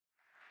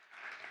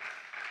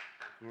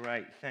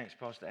Great. Thanks,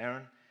 Pastor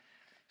Aaron.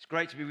 It's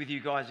great to be with you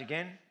guys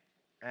again,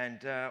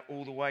 and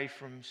all the way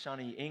from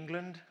sunny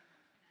England.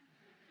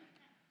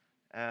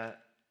 I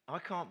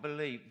can't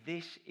believe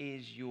this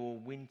is your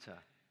winter.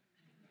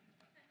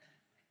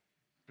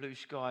 Blue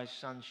skies,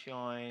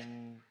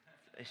 sunshine.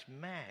 It's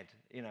mad.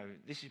 You know,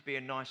 this would be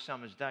a nice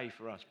summer's day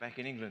for us back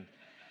in England.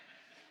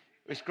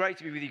 It's great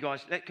to be with you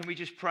guys. Can we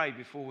just pray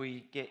before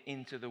we get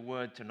into the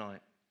word tonight?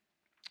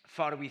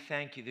 Father, we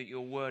thank you that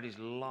your word is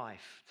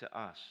life to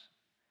us.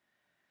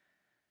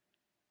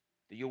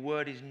 That your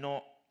word is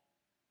not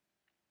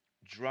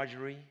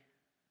drudgery.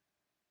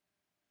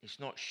 It's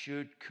not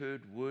should,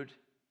 could, would.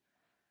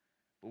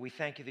 But we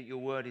thank you that your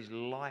word is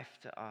life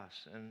to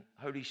us. And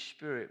Holy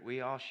Spirit, we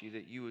ask you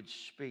that you would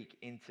speak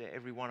into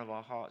every one of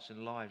our hearts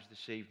and lives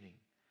this evening.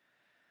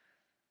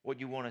 What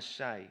you want to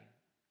say,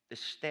 the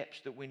steps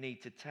that we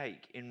need to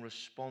take in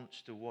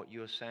response to what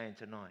you're saying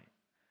tonight.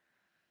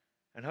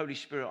 And Holy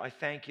Spirit, I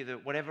thank you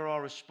that whatever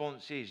our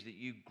response is, that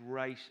you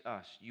grace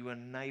us, you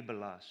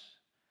enable us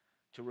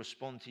to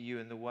respond to you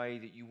in the way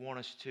that you want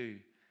us to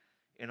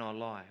in our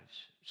lives,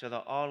 so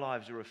that our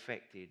lives are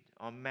affected,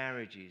 our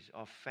marriages,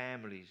 our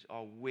families,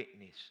 our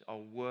witness, our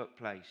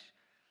workplace,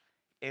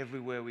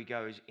 everywhere we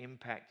go is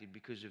impacted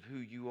because of who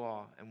you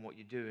are and what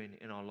you're doing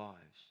in our lives.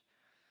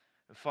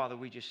 And Father,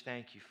 we just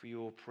thank you for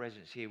your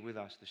presence here with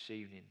us this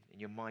evening in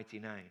your mighty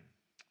name.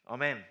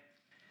 Amen.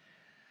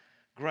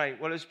 Great.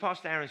 Well, as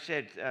Pastor Aaron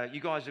said,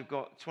 you guys have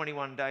got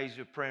 21 days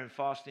of prayer and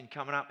fasting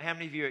coming up. How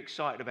many of you are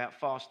excited about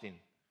fasting?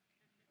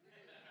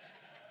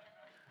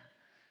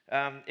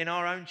 In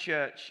our own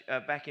church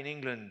back in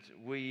England,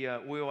 we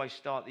always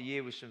start the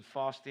year with some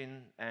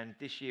fasting, and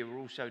this year we're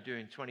also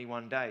doing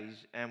 21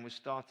 days, and we're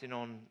starting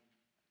on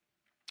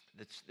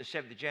the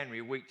 7th of January,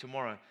 a week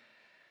tomorrow.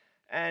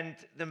 And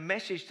the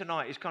message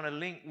tonight is kind of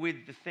linked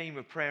with the theme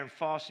of prayer and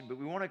fasting, but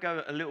we want to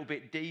go a little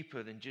bit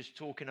deeper than just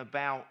talking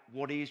about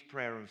what is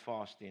prayer and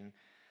fasting.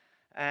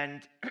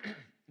 And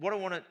what I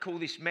want to call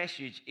this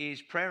message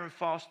is prayer and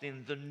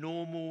fasting, the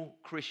normal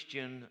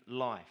Christian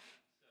life.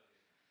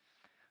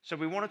 So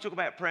we want to talk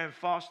about prayer and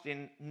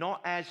fasting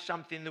not as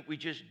something that we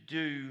just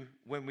do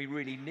when we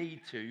really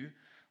need to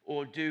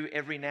or do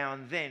every now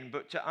and then,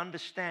 but to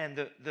understand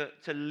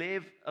that to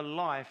live a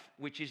life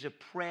which is a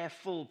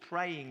prayerful,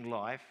 praying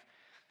life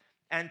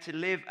and to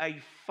live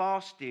a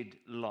fasted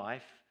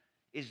life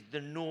is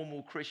the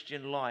normal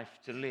Christian life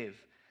to live.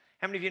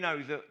 How many of you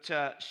know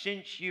that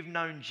since you've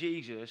known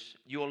Jesus,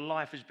 your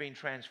life has been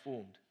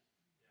transformed?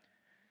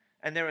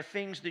 And there are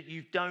things that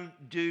you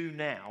don't do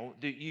now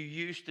that you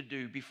used to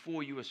do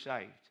before you were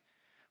saved.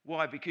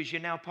 Why? Because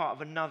you're now part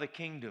of another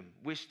kingdom.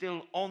 We're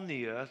still on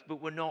the earth, but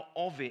we're not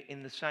of it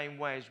in the same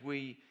way as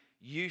we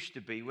used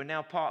to be. We're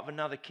now part of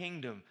another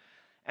kingdom.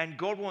 And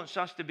God wants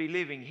us to be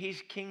living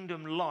his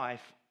kingdom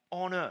life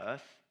on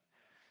earth.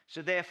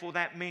 So therefore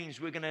that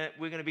means we're going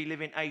to be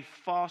living a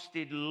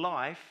fasted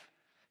life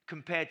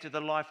compared to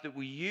the life that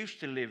we used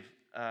to live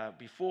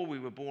before we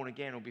were born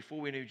again or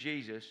before we knew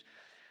Jesus.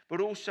 But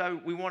also,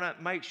 we want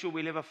to make sure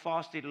we live a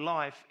fasted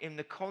life in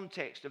the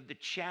context of the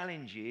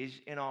challenges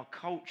in our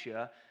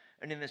culture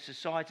and in the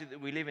society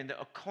that we live in that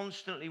are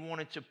constantly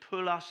wanting to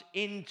pull us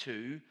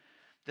into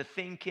the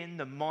thinking,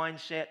 the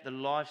mindset, the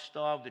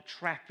lifestyle, the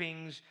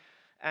trappings.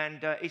 And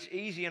it's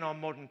easy in our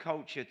modern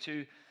culture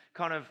to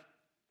kind of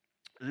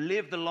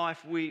live the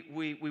life we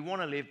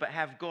want to live, but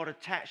have God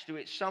attached to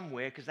it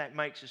somewhere because that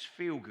makes us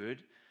feel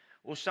good.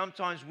 Or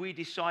sometimes we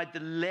decide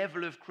the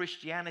level of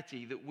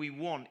Christianity that we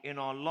want in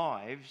our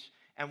lives,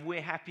 and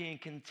we're happy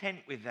and content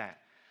with that.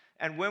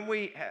 And when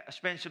we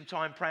spend some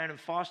time praying and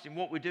fasting,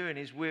 what we're doing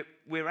is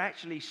we're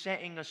actually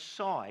setting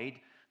aside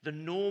the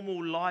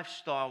normal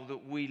lifestyle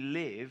that we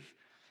live,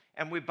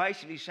 and we're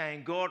basically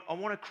saying, God, I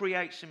want to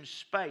create some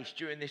space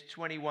during this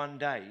 21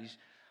 days.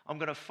 I'm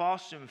going to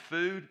fast some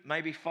food,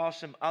 maybe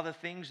fast some other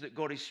things that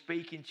God is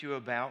speaking to you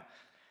about.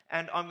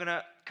 And I'm going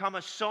to come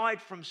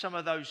aside from some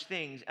of those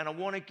things, and I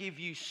want to give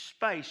you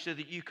space so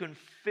that you can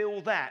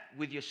fill that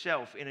with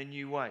yourself in a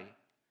new way.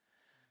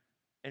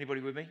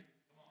 Anybody with me?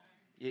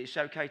 Yeah, it's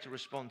okay to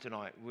respond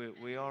tonight.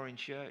 We are in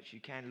church.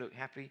 You can look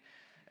happy.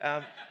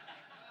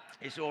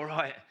 It's all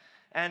right.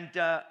 And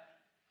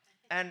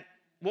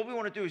what we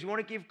want to do is we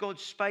want to give God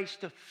space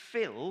to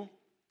fill,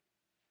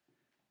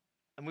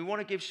 and we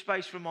want to give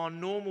space from our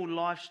normal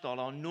lifestyle,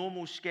 our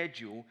normal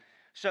schedule,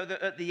 so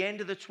that at the end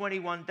of the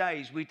 21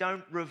 days, we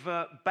don't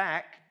revert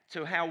back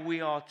to how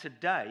we are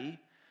today,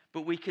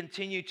 but we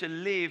continue to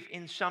live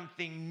in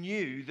something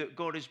new that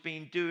God has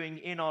been doing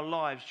in our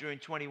lives during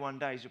 21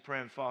 days of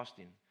prayer and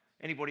fasting.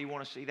 Anybody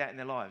want to see that in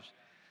their lives?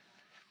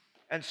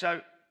 And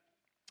so,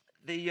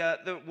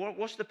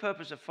 what's the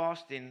purpose of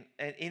fasting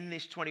in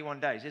this 21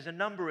 days? There's a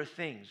number of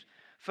things.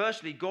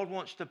 Firstly, God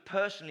wants to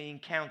personally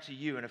encounter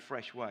you in a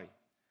fresh way.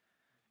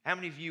 How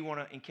many of you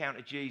want to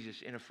encounter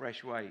Jesus in a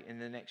fresh way in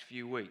the next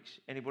few weeks?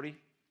 Anybody?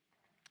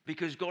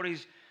 Because God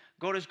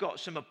has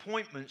got some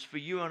appointments for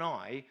you and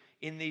I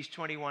in these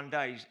 21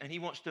 days, and he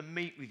wants to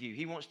meet with you.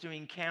 He wants to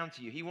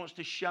encounter you. He wants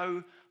to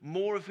show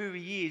more of who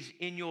he is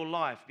in your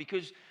life,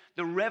 because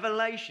the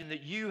revelation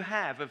that you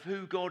have of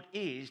who God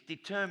is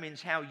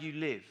determines how you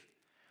live,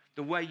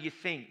 the way you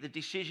think, the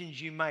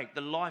decisions you make,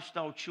 the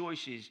lifestyle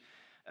choices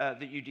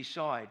that you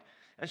decide.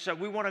 And so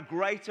we want a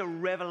greater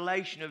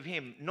revelation of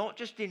him, not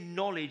just in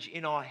knowledge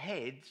in our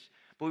heads,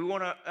 but we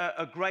want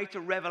a greater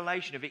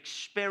revelation of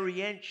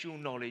experiential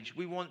knowledge.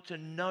 We want to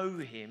know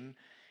him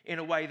in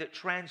a way that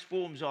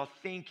transforms our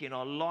thinking,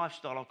 our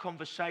lifestyle, our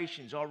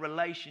conversations, our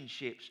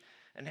relationships,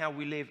 and how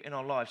we live in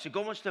our lives. So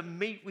God wants to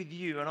meet with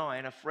you and I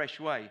in a fresh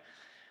way.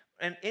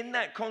 And in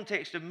that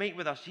context of meet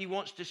with us, he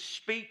wants to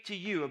speak to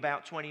you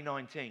about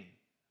 2019.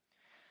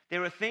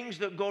 There are things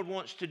that God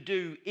wants to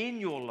do in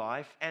your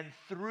life and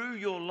through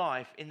your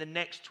life in the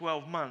next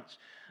 12 months.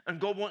 And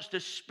God wants to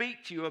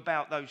speak to you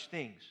about those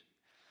things.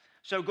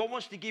 So God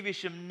wants to give you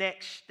some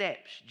next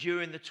steps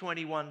during the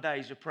 21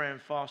 days of prayer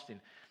and fasting.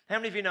 How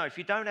many of you know if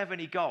you don't have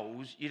any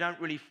goals, you don't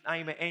really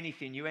aim at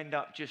anything, you end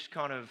up just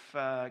kind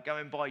of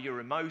going by your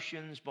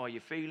emotions, by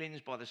your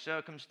feelings, by the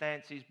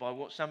circumstances, by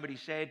what somebody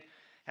said,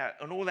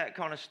 and all that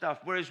kind of stuff.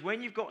 Whereas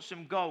when you've got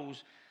some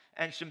goals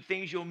and some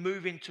things you're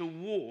moving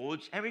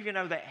towards, how many of you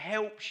know that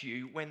helps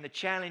you when the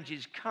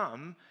challenges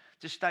come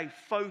to stay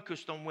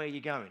focused on where you're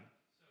going?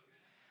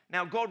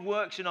 Now, God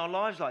works in our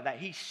lives like that.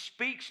 He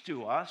speaks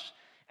to us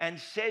and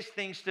says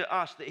things to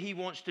us that he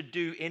wants to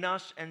do in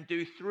us and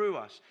do through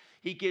us.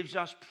 He gives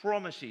us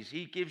promises.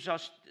 He gives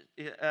us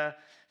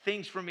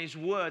things from his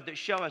word that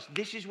show us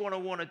this is what I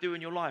want to do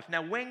in your life.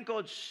 Now, when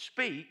God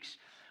speaks,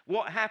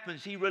 what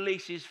happens? He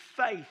releases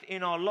faith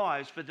in our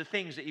lives for the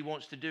things that he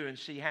wants to do and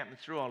see happen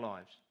through our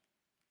lives.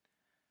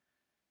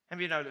 How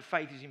many of you know that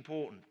faith is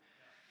important?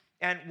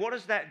 And what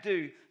does that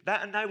do?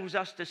 That enables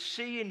us to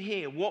see and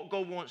hear what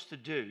God wants to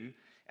do.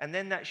 And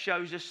then that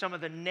shows us some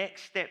of the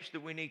next steps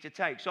that we need to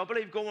take. So I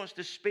believe God wants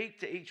to speak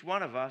to each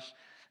one of us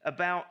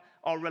about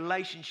our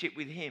relationship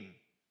with him.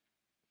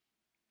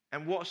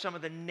 And what are some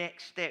of the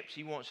next steps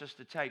he wants us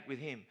to take with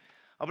him.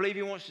 I believe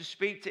he wants to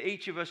speak to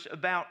each of us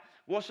about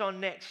what's our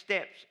next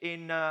steps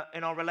in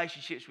our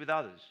relationships with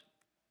others.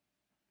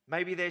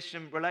 Maybe there's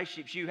some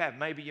relationships you have.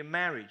 Maybe your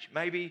marriage.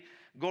 Maybe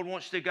God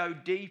wants to go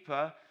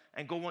deeper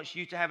and God wants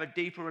you to have a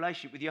deeper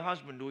relationship with your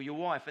husband or your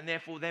wife. And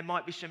therefore, there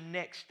might be some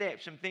next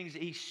steps, some things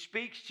that he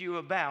speaks to you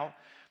about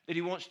that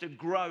he wants to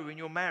grow in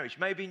your marriage.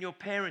 Maybe in your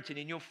parenting,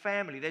 in your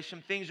family. There's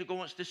some things that God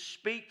wants to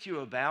speak to you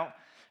about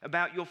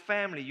your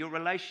family, your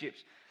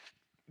relationships.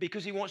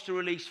 Because he wants to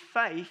release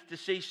faith to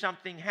see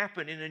something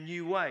happen in a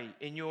new way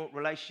in your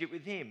relationship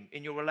with him,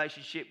 in your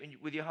relationship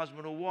with your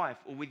husband or wife,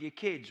 or with your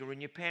kids, or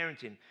in your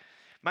parenting.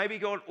 Maybe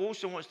God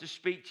also wants to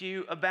speak to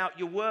you about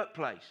your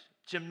workplace,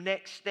 some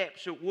next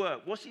steps at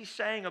work. What's he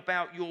saying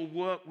about your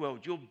work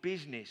world, your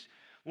business?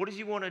 What does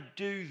he want to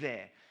do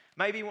there?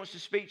 Maybe he wants to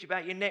speak to you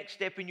about your next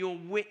step in your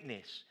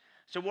witness.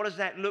 So what does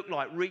that look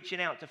like? Reaching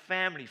out to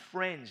family,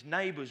 friends,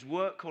 neighbors,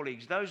 work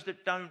colleagues, those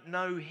that don't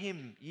know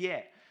him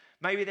yet.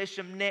 Maybe there's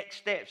some next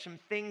steps, some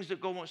things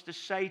that God wants to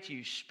say to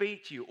you,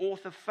 speak to you,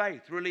 author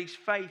faith, release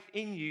faith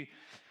in you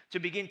to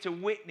begin to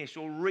witness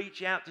or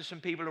reach out to some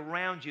people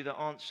around you that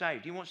aren't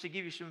saved. He wants to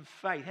give you some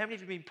faith. How many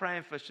of you have been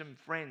praying for some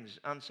friends,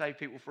 unsaved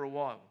people for a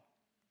while?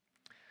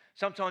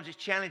 Sometimes it's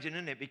challenging,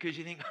 isn't it? Because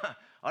you think,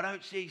 I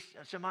don't see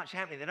so much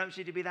happening. They don't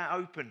seem to be that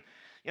open.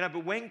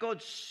 But when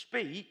God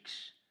speaks,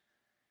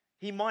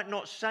 he might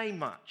not say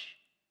much.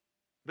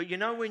 But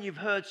when you've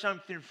heard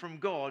something from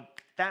God,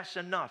 that's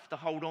enough to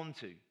hold on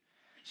to.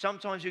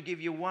 Sometimes he'll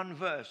give you one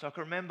verse. I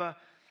can remember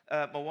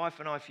my wife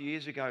and I a few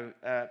years ago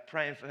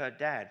praying for her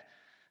dad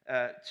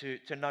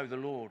to know the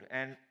Lord.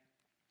 And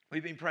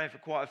we've been praying for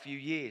quite a few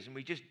years, and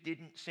we just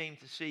didn't seem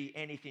to see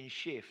anything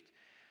shift.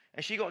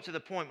 And she got to the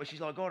point where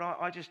she's like, God,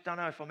 I just don't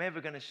know if I'm ever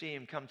going to see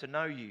him come to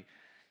know you.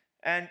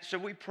 And so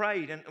we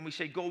prayed and we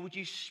said, God, would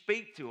you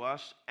speak to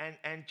us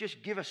and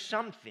just give us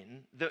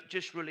something that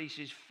just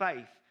releases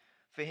faith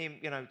for him,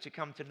 to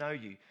come to know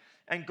you.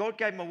 And God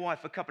gave my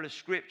wife a couple of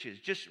scriptures,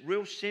 just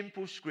real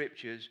simple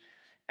scriptures.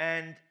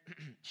 And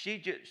she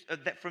just,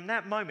 from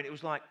that moment, it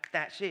was like,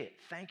 that's it.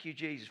 Thank you,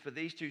 Jesus, for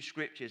these two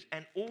scriptures.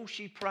 And all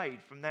she prayed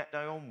from that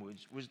day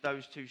onwards was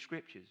those two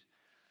scriptures.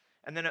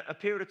 And then a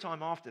period of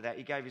time after that,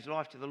 he gave his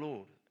life to the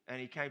Lord. And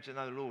he came to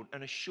know the Lord.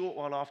 And a short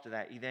while after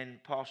that, he then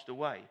passed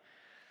away.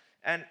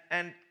 And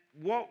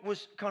what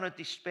was kind of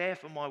despair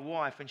for my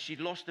wife, and she'd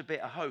lost a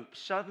bit of hope,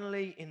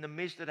 suddenly in the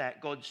midst of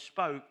that, God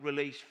spoke,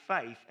 released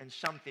faith, and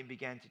something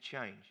began to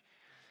change.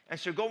 And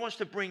so God wants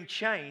to bring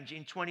change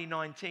in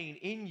 2019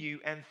 in you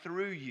and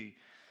through you.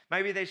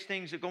 Maybe there's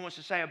things that God wants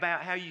to say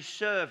about how you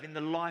serve in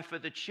the life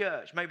of the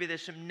church. Maybe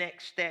there's some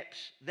next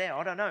steps there.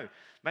 I don't know.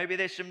 Maybe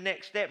there's some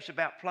next steps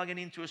about plugging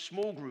into a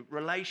small group,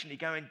 relationally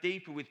going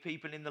deeper with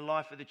people in the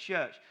life of the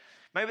church.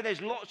 Maybe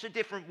there's lots of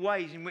different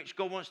ways in which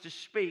God wants to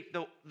speak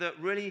that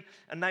really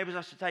enables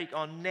us to take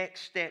our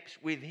next steps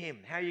with him.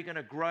 How are you going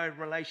to grow a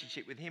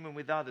relationship with him and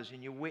with others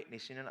in your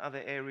witness and in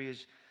other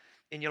areas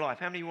in your life?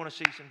 How many of you want to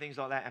see some things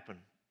like that happen?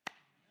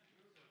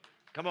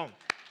 Come on,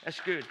 that's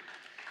good.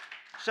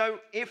 So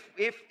if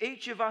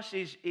each of us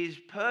is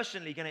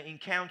personally going to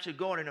encounter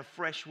God in a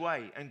fresh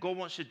way, and God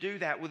wants to do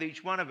that with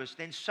each one of us,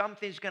 then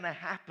something's going to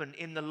happen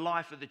in the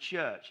life of the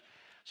church.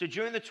 So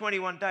during the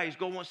 21 days,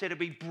 God wants there to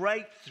be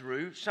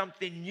breakthrough,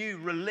 something new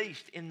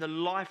released in the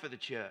life of the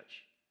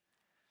church.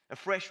 A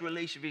fresh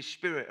release of His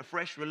Spirit, a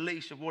fresh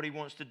release of what He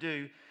wants to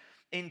do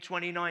in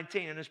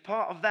 2019. And as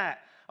part of that,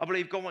 I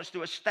believe God wants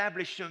to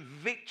establish some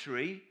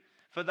victory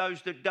for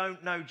those that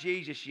don't know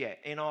Jesus yet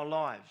in our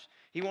lives.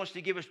 He wants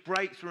to give us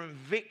breakthrough and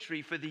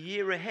victory for the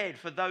year ahead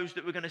for those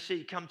that we're going to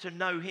see come to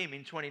know Him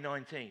in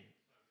 2019.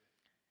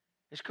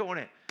 It's cool, isn't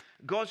it?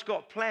 God's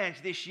got plans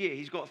this year.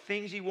 He's got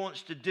things He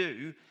wants to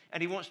do,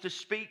 and He wants to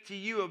speak to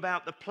you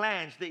about the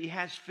plans that He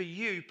has for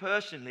you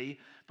personally,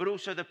 but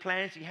also the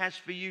plans He has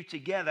for you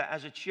together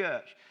as a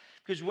church.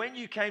 Because when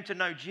you came to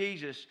know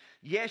Jesus,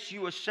 yes,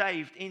 you were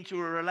saved into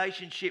a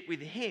relationship with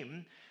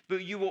Him,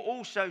 but you were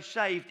also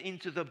saved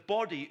into the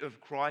body of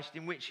Christ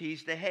in which He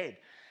is the head.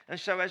 And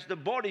so as the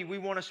body, we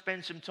want to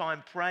spend some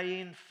time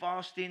praying,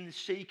 fasting,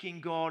 seeking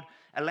God,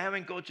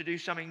 allowing God to do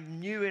something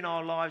new in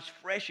our lives,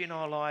 fresh in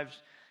our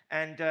lives,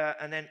 and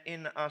then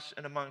in us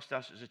and amongst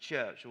us as a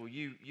church. Or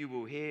you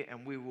will here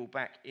and we will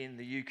back in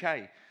the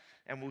UK.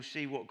 And we'll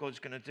see what God's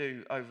going to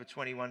do over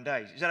 21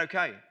 days. Is that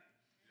okay?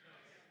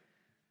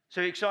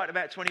 So you're excited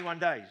about 21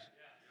 days?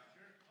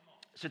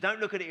 So don't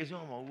look at it as,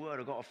 oh my word,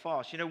 I've got to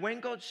fast. You know,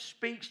 when God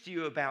speaks to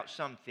you about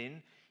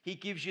something, He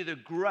gives you the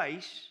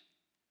grace.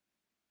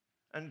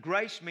 And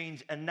grace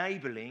means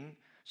enabling.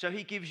 So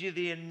He gives you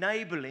the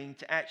enabling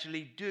to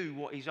actually do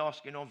what He's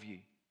asking of you.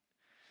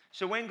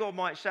 So when God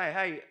might say,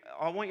 hey,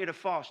 I want you to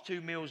fast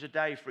 2 meals a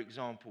day, for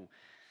example.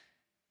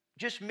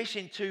 Just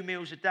missing 2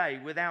 meals a day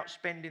without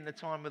spending the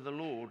time with the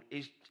Lord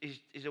is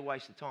a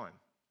waste of time.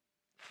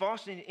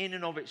 Fasting in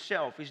and of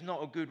itself is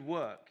not a good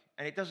work.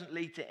 And it doesn't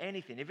lead to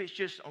anything. If it's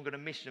just, I'm going to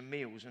miss some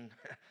meals and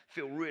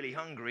feel really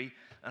hungry,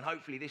 and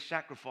hopefully this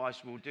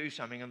sacrifice will do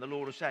something, and the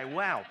Lord will say,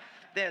 wow,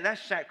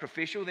 that's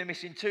sacrificial. They're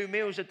missing 2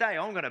 meals a day.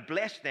 I'm going to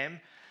bless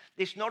them.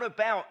 It's not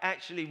about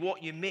actually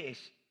what you miss.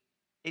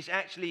 It's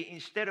actually,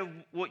 instead of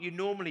what you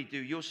normally do,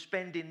 you're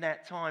spending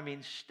that time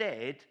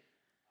instead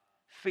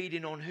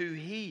feeding on who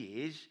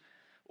He is.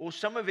 Or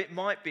some of it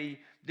might be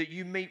that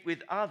you meet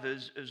with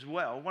others as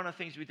well. One of the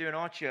things we do in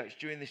our church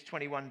during this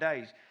 21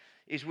 days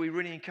is we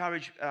really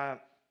encourage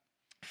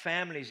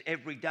families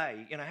every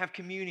day. You know, have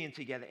communion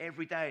together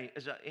every day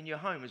in your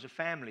home as a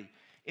family.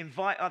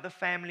 Invite other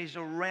families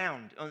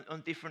around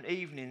on different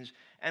evenings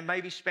and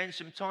maybe spend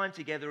some time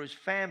together as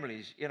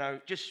families. You know,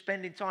 just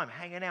spending time,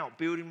 hanging out,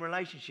 building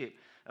relationship.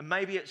 And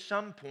maybe at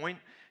some point,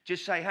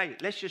 just say, hey,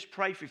 let's just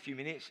pray for a few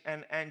minutes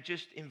and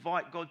just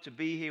invite God to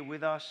be here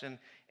with us, and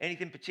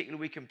anything particular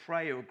we can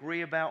pray or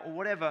agree about or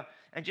whatever,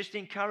 and just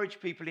encourage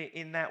people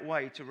in that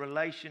way to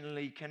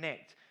relationally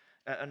connect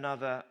at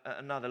another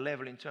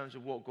level in terms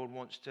of what God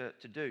wants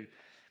to do.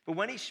 But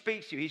when He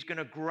speaks to you, He's going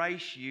to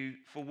grace you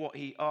for what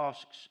He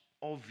asks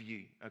of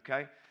you,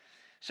 okay?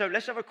 So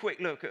let's have a quick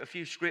look at a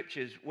few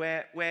scriptures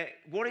where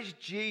what does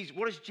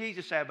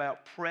Jesus say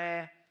about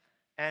prayer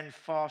and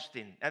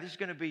fasting? Now this is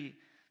going to be,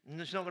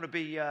 there's not going to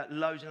be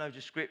loads and loads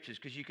of scriptures,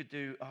 because you could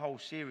do a whole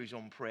series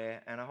on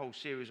prayer and a whole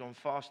series on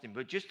fasting.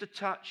 But just to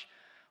touch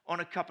on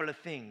a couple of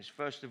things,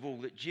 first of all,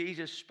 that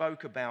Jesus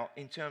spoke about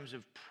in terms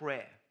of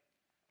prayer.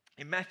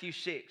 In Matthew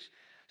 6,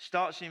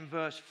 starts in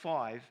verse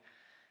 5,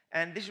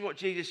 and this is what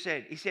Jesus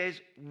said. He says,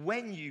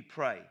 when you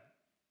pray.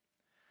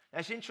 Now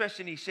it's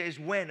interesting, He says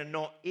when and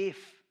not if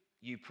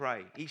you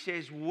pray. He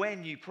says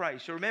when you pray.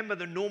 So remember,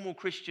 the normal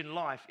Christian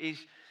life is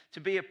to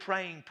be a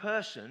praying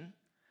person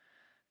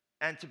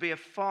and to be a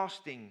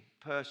fasting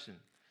person.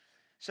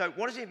 So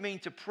what does it mean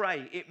to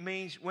pray? It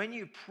means when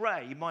you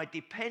pray, my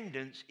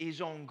dependence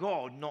is on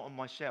God, not on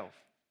myself.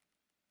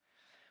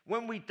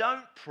 When we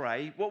don't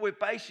pray, what we're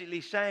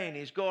basically saying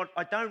is, God,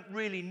 I don't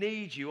really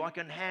need you. I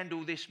can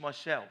handle this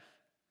myself.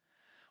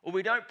 Or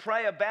we don't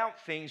pray about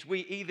things.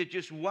 We either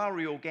just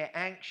worry or get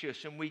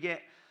anxious, and we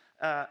get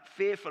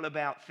fearful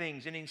about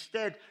things. And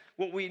instead,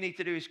 what we need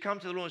to do is come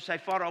to the Lord and say,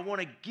 Father, I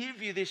want to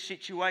give you this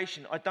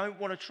situation. I don't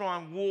want to try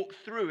and walk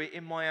through it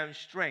in my own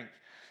strength.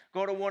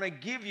 God, I want to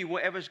give you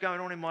whatever's going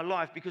on in my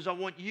life, because I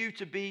want you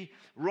to be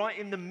right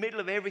in the middle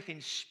of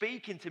everything,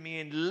 speaking to me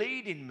and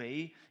leading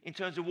me in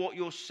terms of what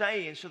you're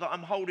saying, so that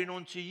I'm holding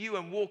on to you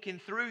and walking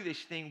through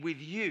this thing with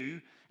you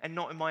and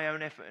not in my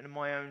own effort and in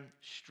my own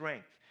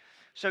strength.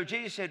 So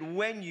Jesus said,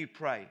 when you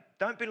pray,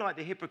 don't be like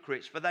the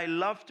hypocrites, for they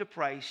love to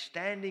pray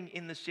standing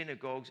in the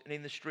synagogues and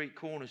in the street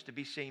corners to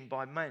be seen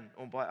by men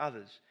or by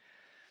others.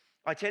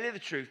 I tell you the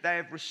truth, they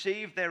have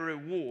received their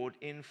reward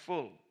in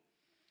full.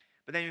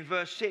 But then in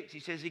verse 6, He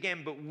says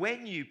again, but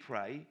when you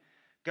pray,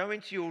 go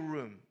into your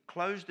room,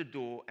 close the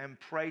door, and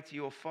pray to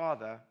your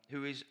Father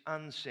who is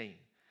unseen.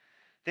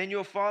 Then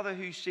your Father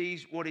who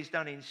sees what is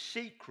done in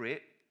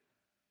secret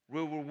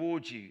will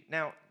reward you.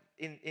 Now,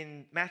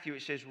 in Matthew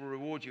it says will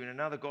reward you. In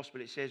another gospel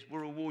it says will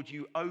reward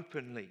you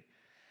openly.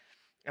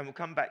 And we'll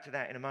come back to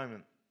that in a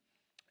moment.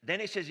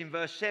 Then it says in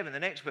verse 7, the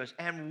next verse,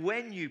 and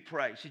when you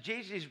pray. So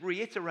Jesus is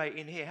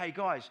reiterating here, hey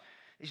guys,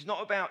 It's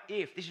not about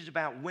if, this is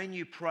about when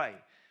you pray.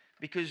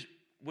 Because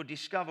we'll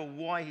discover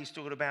why he's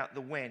talking about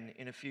the when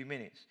in a few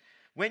minutes.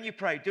 When you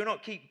pray, do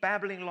not keep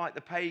babbling like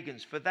the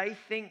pagans, for they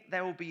think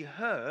they will be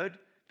heard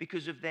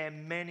because of their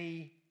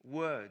many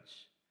words.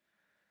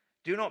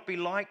 Do not be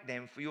like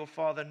them, for your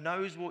Father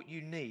knows what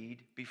you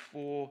need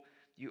before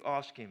you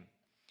ask him.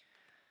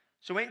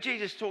 So when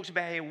Jesus talks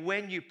about here,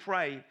 when you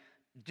pray,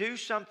 do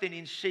something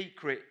in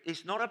secret.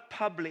 It's not a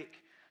public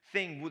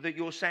thing that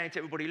you're saying to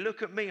everybody,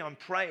 look at me, I'm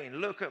praying.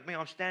 Look at me,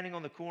 I'm standing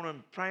on the corner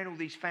and praying all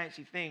these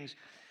fancy things.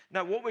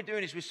 No, what we're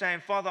doing is we're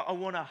saying, Father, I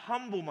want to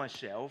humble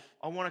myself.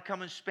 I want to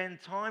come and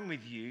spend time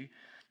with you.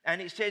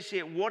 And it says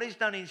here, what is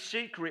done in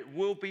secret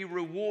will be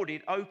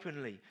rewarded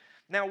openly.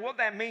 Now, what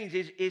that means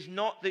is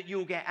not that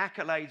you'll get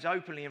accolades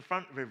openly in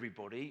front of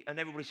everybody and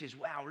everybody says,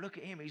 wow, look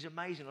at him, he's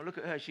amazing, or look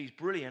at her, she's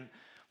brilliant.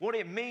 What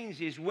it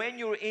means is when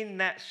you're in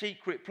that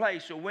secret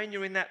place or when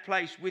you're in that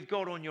place with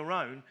God on your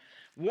own,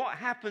 what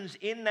happens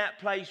in that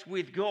place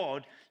with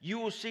God, you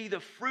will see the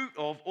fruit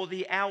of or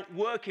the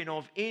outworking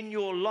of in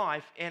your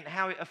life and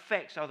how it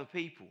affects other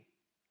people.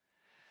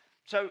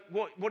 So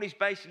what he's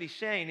basically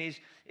saying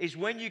is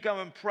when you go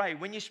and pray,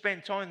 when you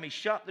spend time with me,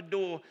 shut the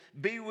door,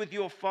 be with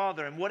your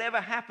Father, and whatever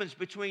happens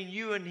between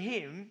you and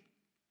him,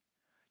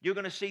 you're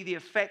going to see the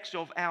effects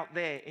of out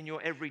there in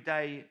your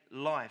everyday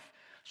life.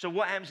 So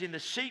what happens in the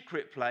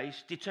secret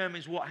place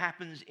determines what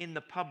happens in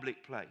the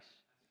public place.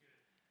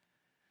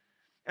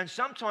 And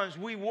sometimes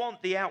we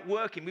want the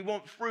outworking, we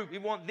want fruit, we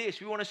want this,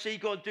 we want to see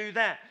God do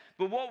that.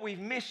 But what we've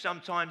missed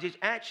sometimes is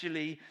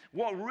actually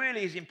what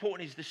really is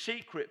important is the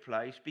secret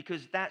place,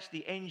 because that's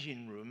the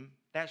engine room.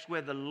 That's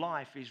where the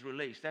life is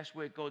released. That's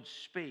where God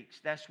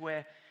speaks. That's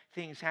where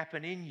things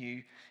happen in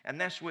you.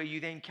 And that's where you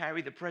then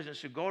carry the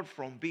presence of God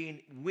from, being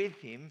with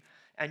him.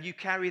 And you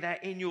carry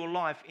that in your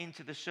life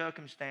into the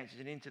circumstances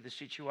and into the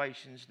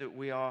situations that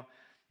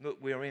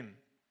we're in.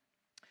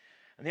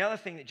 And the other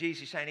thing that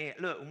Jesus is saying here,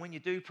 look, and when you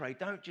do pray,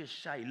 don't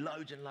just say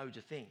loads and loads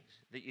of things,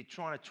 that you're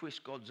trying to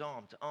twist God's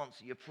arm to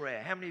answer your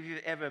prayer. How many of you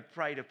have ever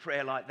prayed a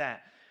prayer like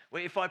that?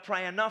 Where if I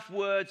pray enough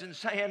words and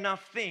say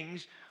enough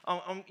things,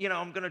 I'm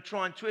going to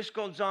try and twist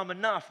God's arm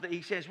enough that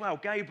he says, well,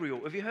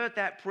 Gabriel, have you heard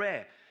that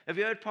prayer? Have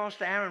you heard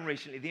Pastor Aaron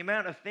recently? The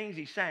amount of things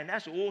he's saying,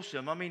 that's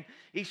awesome. I mean,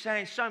 he's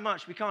saying so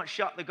much we can't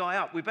shut the guy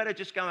up. We better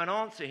just go and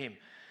answer him.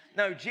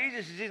 No,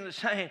 Jesus isn't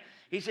saying,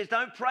 he says,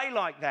 don't pray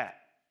like that.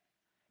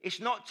 It's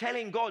not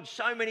telling God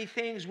so many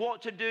things,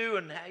 what to do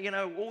and,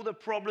 all the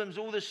problems,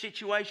 all the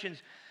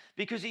situations,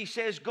 because he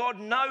says God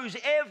knows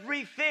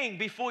everything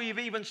before you've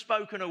even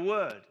spoken a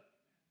word.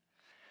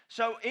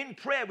 So in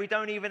prayer, we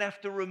don't even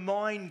have to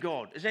remind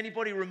God. Has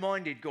anybody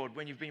reminded God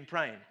when you've been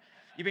praying?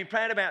 You've been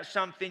praying about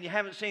something, you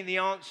haven't seen the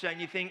answer,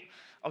 and you think,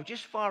 I'll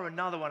just fire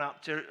another one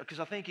up because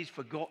I think he's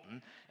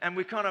forgotten. And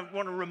we kind of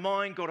want to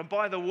remind God, and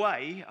by the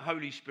way,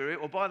 Holy Spirit,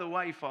 or by the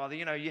way, Father,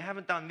 you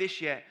haven't done this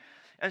yet.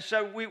 And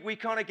so we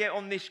kind of get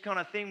on this kind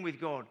of thing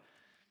with God.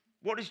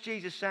 What is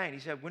Jesus saying? He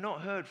said, we're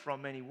not heard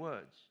from many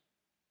words.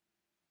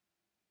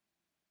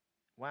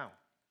 Wow.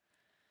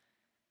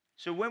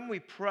 So when we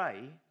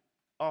pray,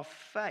 our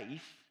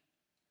faith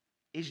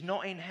is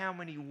not in how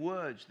many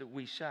words that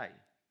we say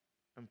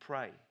and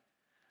pray.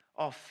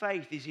 Our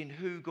faith is in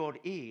who God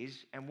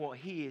is and what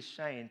he is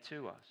saying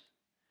to us.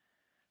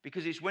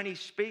 Because it's when he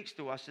speaks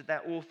to us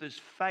that authors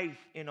faith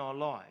in our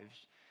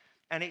lives.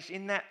 And it's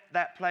in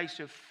that place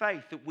of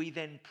faith that we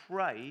then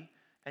pray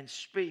and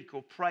speak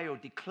or pray or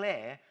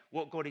declare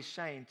what God is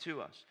saying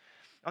to us.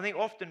 I think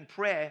often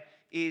prayer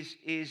is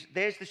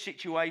there's the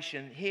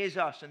situation, here's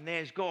us and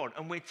there's God.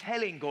 And we're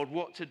telling God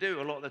what to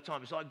do a lot of the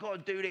time. It's like,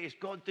 God do this,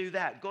 God do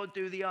that, God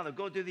do the other,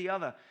 God do the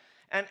other.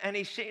 And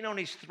he's sitting on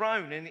his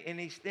throne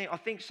and I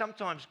think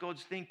sometimes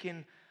God's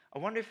thinking, I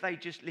wonder if they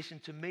just listen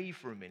to me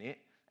for a minute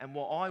and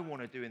what I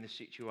want to do in the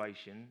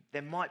situation,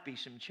 there might be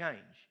some change.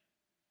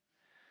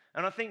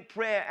 And I think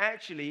prayer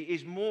actually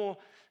is more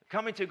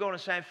coming to God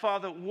and saying,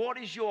 Father, what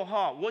is your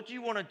heart? What do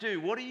you want to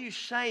do? What are you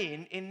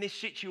saying in this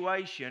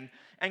situation?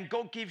 And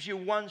God gives you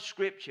one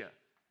scripture.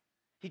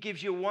 He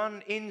gives you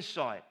one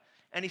insight.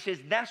 And he says,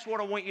 that's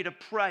what I want you to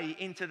pray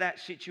into that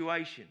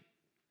situation.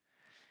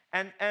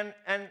 And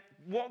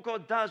what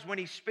God does when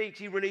he speaks,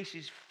 he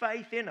releases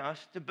faith in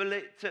us to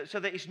believe, so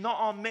that it's not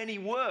our many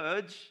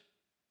words.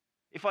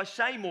 If I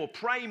say more,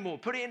 pray more,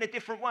 put it in a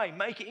different way,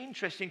 make it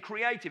interesting,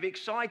 creative,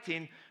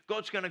 exciting,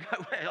 God's going to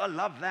go, well, I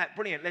love that,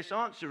 brilliant, let's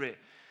answer it.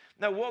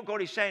 No, what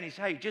God is saying is,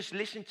 hey, just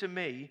listen to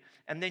me,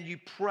 and then you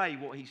pray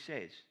what he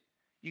says.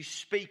 You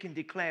speak and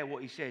declare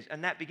what he says,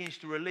 and that begins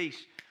to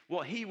release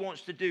what he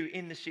wants to do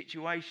in the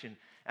situation.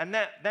 And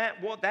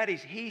what that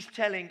is, he's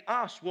telling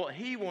us what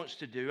he wants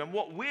to do, and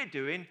what we're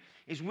doing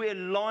is we're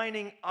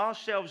lining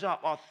ourselves up,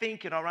 our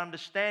thinking, our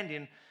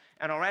understanding,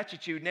 and our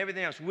attitude and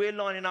everything else. We're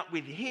lining up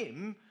with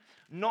him.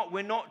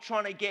 We're not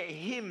trying to get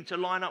him to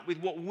line up with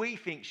what we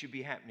think should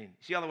be happening.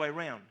 It's the other way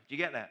around. Do you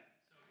get that?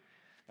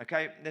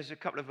 Okay, there's a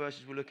couple of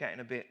verses we'll look at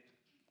in a bit.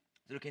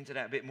 To look into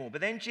that a bit more.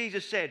 But then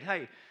Jesus said,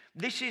 hey,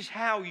 this is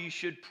how you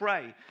should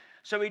pray.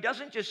 So he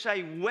doesn't just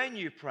say when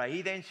you pray,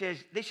 he then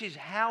says this is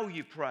how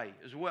you pray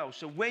as well.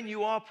 So when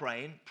you are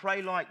praying,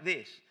 pray like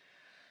this.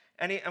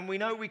 And we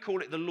know we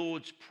call it the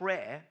Lord's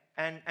Prayer,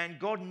 and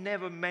God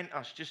never meant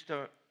us just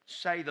to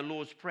say the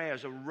Lord's Prayer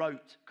as a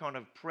rote kind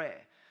of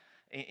prayer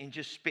in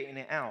just spitting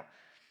it out.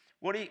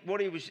 What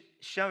he was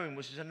showing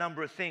was a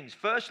number of things.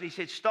 Firstly, he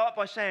said, start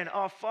by saying,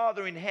 Our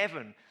Father in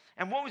heaven.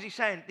 And what was he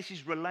saying? This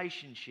is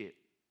relationship.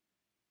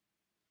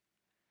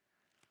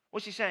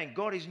 What's he saying?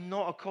 God is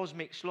not a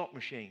cosmic slot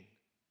machine.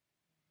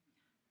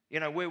 You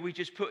know, where we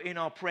just put in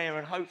our prayer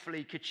and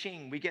hopefully,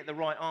 ka-ching, we get the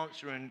right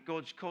answer and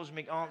God's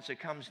cosmic answer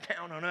comes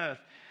down on earth.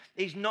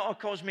 He's not a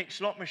cosmic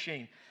slot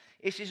machine.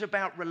 This is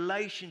about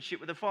relationship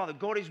with the Father.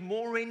 God is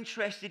more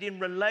interested in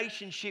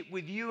relationship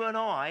with you and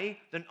I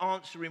than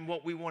answering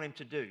what we want him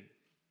to do.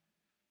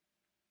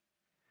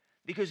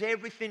 Because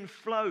everything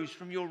flows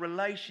from your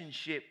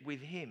relationship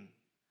with him.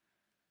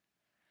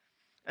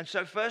 And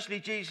so firstly,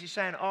 Jesus is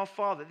saying, Our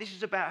Father. This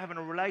is about having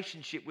a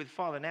relationship with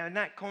Father. Now, in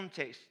that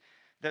context,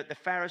 the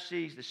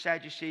Pharisees, the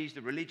Sadducees,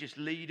 the religious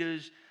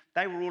leaders,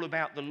 they were all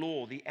about the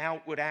law, the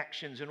outward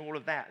actions and all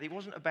of that. It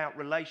wasn't about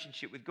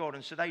relationship with God.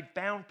 And so they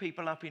bound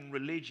people up in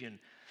religion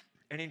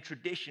and in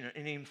tradition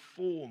and in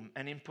form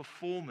and in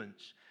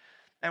performance.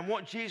 And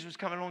what Jesus was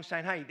coming along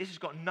saying, hey, this has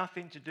got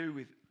nothing to do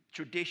with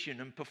tradition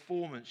and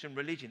performance and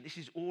religion. This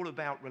is all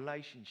about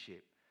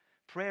relationship.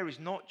 Prayer is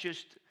not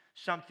just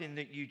something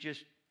that you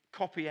just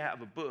copy out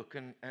of a book.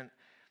 And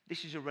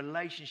this is a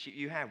relationship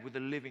you have with the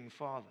living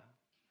Father.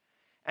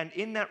 And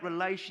in that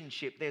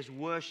relationship, there's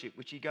worship,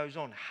 which he goes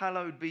on.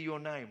 Hallowed be your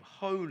name.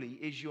 Holy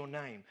is your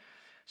name.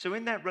 So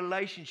in that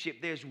relationship,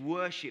 there's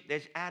worship.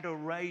 There's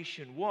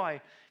adoration. Why?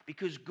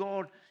 Because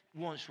God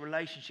wants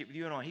relationship with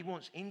you and I. He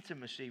wants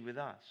intimacy with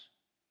us.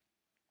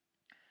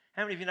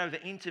 How many of you know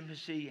that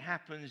intimacy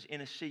happens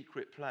in a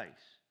secret place?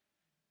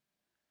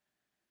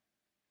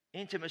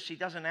 Intimacy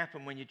doesn't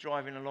happen when you're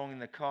driving along in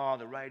the car,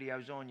 the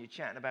radio's on, you're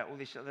chatting about all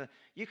this other.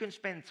 You can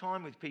spend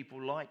time with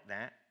people like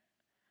that.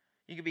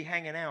 You can be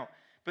hanging out.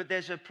 But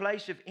there's a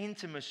place of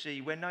intimacy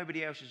where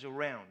nobody else is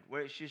around,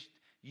 where it's just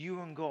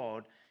you and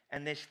God,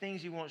 and there's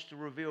things he wants to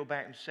reveal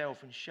about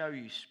himself and show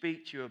you,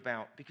 speak to you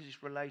about, because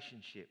it's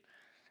relationship.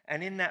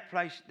 And in that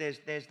place,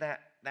 there's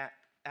that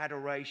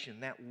adoration,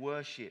 that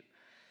worship.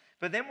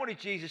 But then what did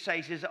Jesus say?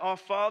 He says, Our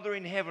Father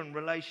in heaven,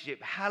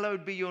 relationship,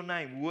 hallowed be your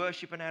name,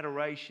 worship and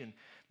adoration.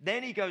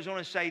 Then he goes on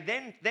to say,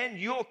 then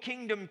your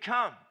kingdom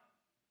come.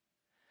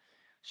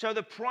 So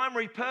the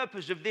primary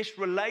purpose of this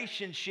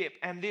relationship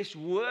and this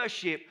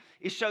worship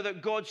is so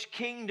that God's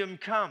kingdom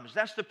comes.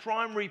 That's the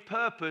primary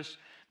purpose,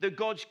 that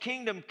God's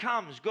kingdom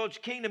comes. God's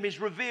kingdom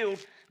is revealed.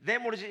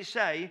 Then what does it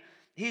say?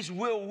 His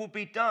will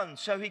be done.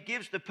 So he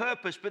gives the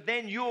purpose, but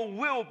then your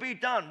will be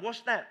done.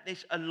 What's that?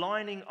 It's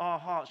aligning our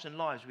hearts and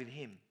lives with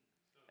him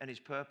and his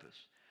purpose.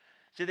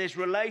 So there's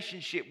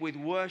relationship with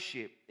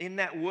worship. In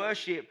that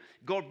worship,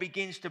 God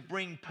begins to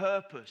bring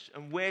purpose.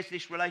 And where's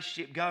this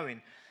relationship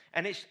going?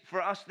 And it's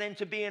for us then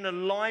to be in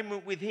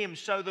alignment with him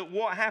so that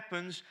what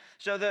happens,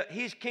 so that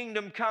his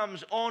kingdom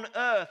comes on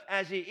earth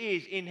as it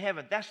is in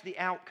heaven. That's the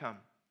outcome.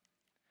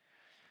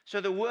 So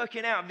the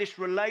working out of this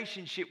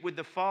relationship with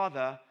the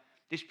Father,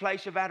 this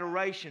place of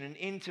adoration and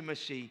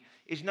intimacy,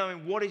 is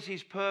knowing what is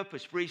his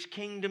purpose for his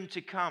kingdom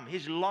to come,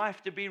 his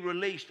life to be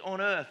released on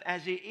earth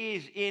as it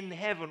is in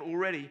heaven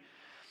already.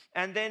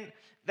 And then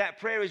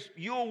that prayer is,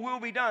 your will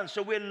be done.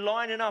 So we're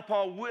lining up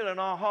our will and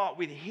our heart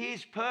with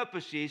his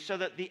purposes so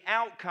that the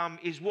outcome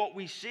is what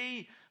we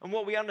see and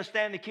what we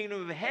understand the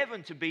kingdom of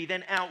heaven to be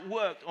then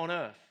outworked on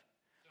earth.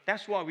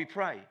 That's why we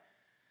pray.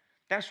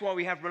 That's why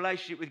we have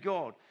relationship with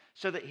God.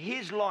 So that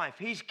his life,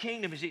 his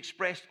kingdom is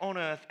expressed on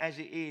earth as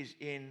it is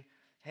in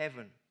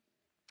heaven.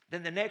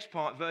 Then the next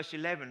part, verse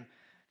 11,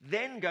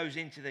 then goes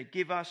into the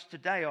give us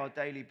today our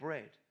daily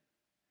bread.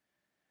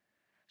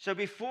 So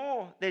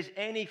before there's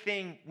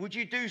anything, would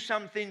you do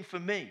something for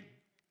me?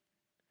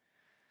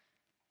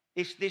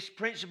 It's this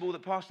principle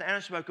that Pastor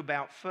Aaron spoke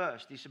about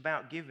first. It's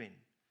about giving,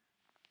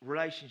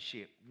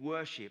 relationship,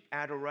 worship,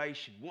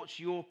 adoration. What's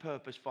your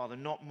purpose, Father?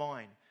 Not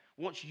mine.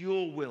 What's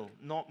your will?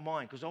 Not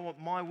mine. Because I want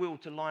my will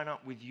to line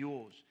up with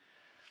yours.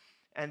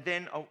 And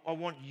then I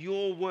want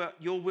your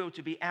will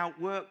to be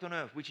outworked on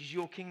earth, which is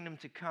your kingdom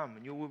to come,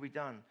 and your will be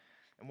done,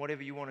 and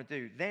whatever you want to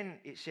do. Then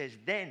it says,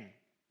 then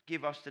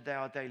give us today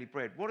our daily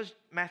bread. What does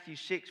Matthew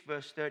 6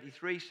 verse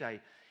 33 say?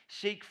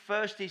 Seek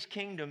first his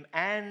kingdom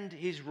and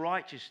his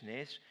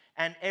righteousness,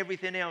 and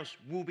everything else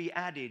will be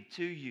added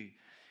to you.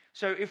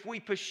 So if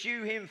we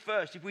pursue him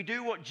first, if we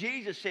do what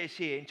Jesus says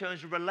here in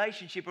terms of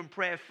relationship and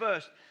prayer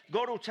first,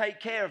 God will take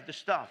care of the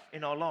stuff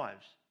in our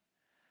lives.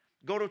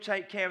 God will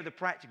take care of the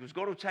practicals.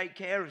 God will take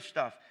care of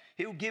stuff.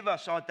 He'll give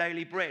us our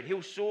daily bread.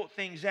 He'll sort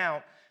things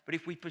out. But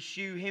if we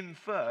pursue him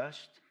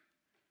first,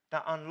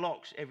 that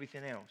unlocks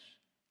everything else.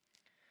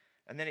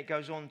 And then it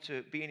goes on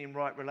to being in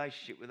right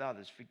relationship with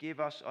others. Forgive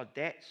us our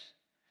debts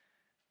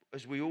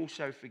as we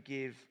also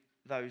forgive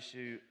those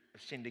who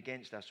have sinned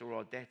against us or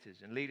our debtors.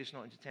 And lead us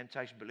not into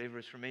temptation, but deliver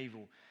us from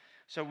evil.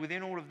 So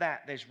within all of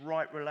that, there's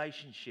right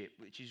relationship,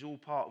 which is all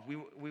part of.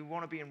 We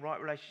want to be in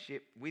right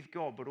relationship with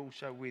God, but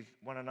also with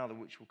one another,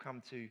 which we'll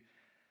come to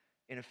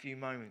in a few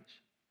moments.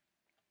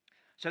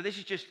 So this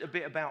is just a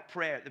bit about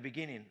prayer at the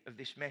beginning of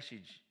this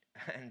message,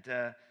 and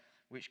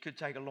which could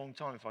take a long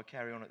time if I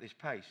carry on at this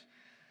pace,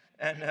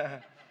 and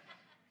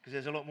because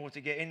there's a lot more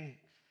to get in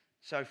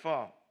so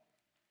far.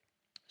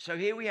 So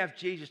here we have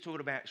Jesus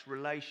talking about his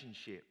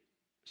relationship.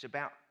 It's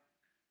about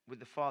with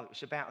the Father.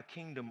 It's about a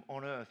kingdom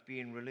on earth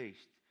being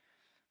released.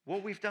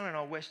 What we've done in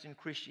our Western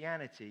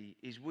Christianity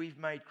is we've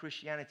made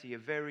Christianity a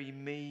very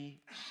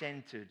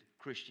me-centered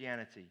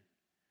Christianity.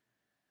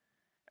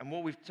 And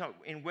what we've done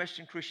in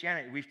Western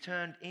Christianity, we've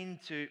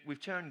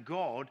turned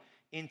God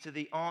into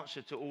the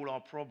answer to all our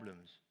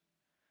problems.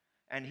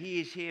 And he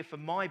is here for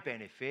my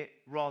benefit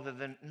rather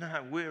than,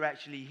 no, we're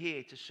actually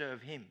here to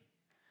serve him.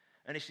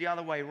 And it's the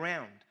other way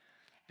around,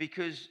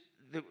 because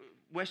the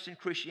Western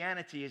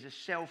Christianity is a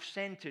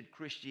self-centered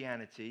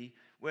Christianity,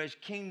 whereas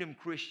kingdom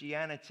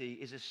Christianity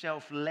is a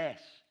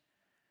selfless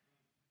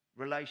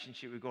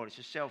relationship with God. It's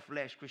a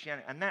selfless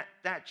Christianity. And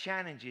that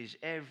challenges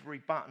every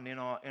button in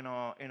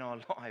our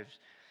lives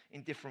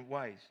in different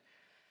ways.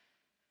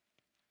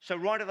 So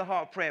right at the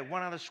heart of prayer,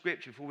 one other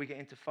scripture before we get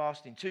into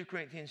fasting. 2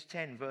 Corinthians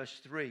 10 verse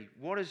 3.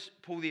 What does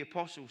Paul the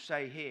Apostle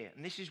say here?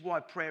 And this is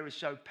why prayer is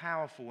so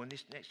powerful, and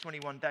this next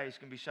 21 days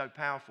can be so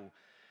powerful.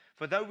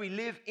 For though we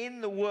live in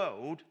the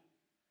world,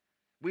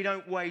 we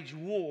don't wage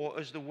war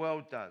as the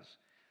world does.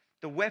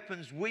 The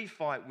weapons we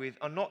fight with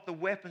are not the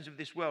weapons of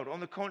this world. On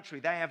the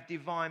contrary, they have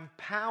divine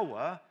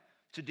power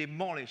to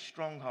demolish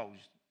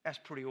strongholds. That's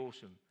pretty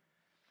awesome.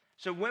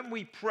 So when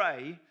we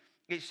pray,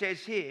 it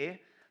says here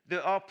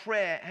that our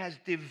prayer has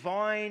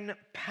divine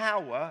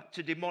power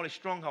to demolish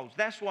strongholds.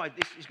 That's why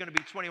this is going to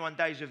be 21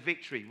 days of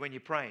victory when you're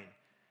praying.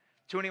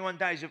 21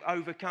 days of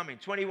overcoming.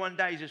 21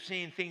 days of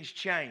seeing things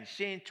change.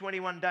 Seeing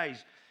 21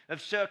 days of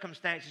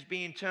circumstances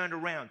being turned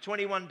around.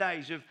 21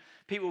 days of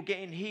people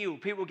getting healed,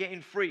 people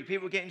getting free,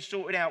 people getting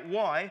sorted out.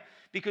 Why?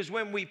 Because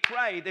when we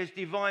pray, there's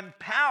divine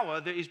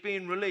power that is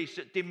being released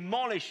that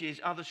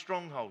demolishes other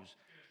strongholds.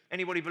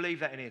 Anybody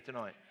believe that in here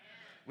tonight?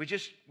 We're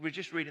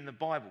just reading the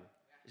Bible.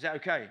 Is that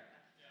okay?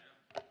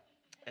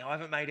 I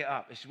haven't made it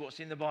up. This is what's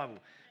in the Bible.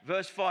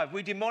 Verse 5,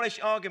 we demolish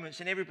arguments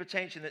and every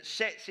pretension that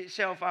sets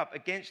itself up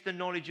against the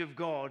knowledge of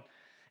God,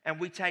 and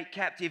we take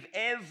captive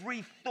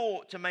every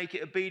thought to make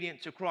it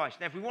obedient to Christ.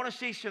 Now, if we want to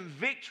see some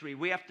victory,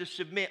 we have to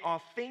submit our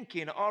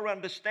thinking, our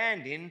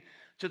understanding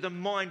to the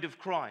mind of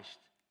Christ,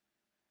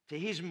 to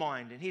his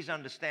mind and his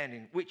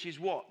understanding, which is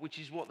what? Which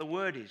is what the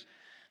word is.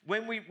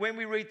 When we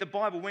read the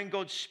Bible, when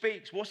God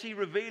speaks, what's he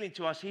revealing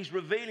to us? He's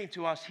revealing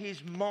to us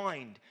his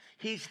mind,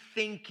 his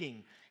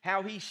thinking,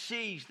 how he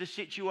sees the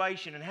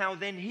situation, and how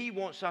then he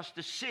wants us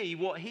to see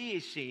what he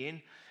is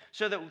seeing,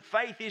 so that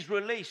faith is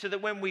released, so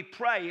that when we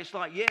pray, it's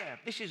like, yeah,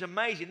 this is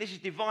amazing. This is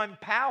divine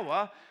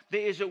power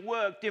that is at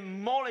work,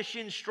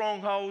 demolishing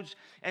strongholds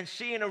and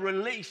seeing a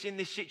release in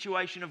this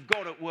situation of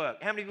God at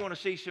work. How many of you want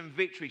to see some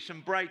victory,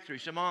 some breakthrough,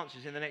 some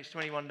answers in the next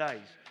 21 days?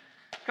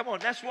 Come on,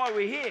 that's why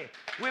we're here.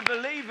 We're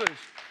believers.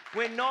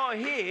 We're not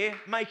here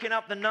making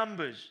up the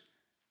numbers.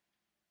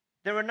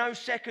 There are no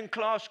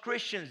second-class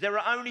Christians. There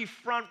are only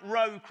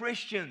front-row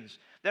Christians.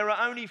 There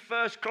are only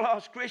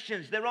first-class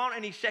Christians. There aren't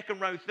any second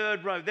row,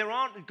 third row.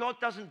 God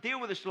doesn't deal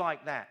with us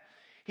like that.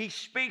 He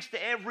speaks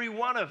to every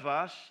one of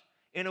us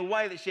in a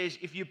way that says,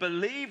 if you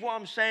believe what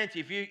I'm saying to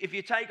you, if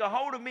you take a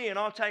hold of me and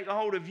I'll take a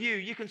hold of you,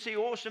 you can see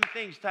awesome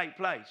things take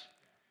place.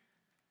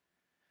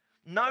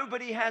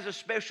 Nobody has a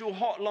special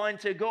hotline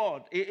to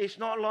God. It's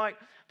not like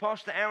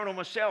Pastor Aaron or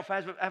myself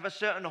have a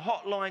certain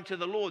hotline to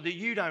the Lord that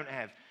you don't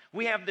have.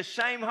 We have the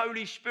same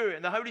Holy Spirit,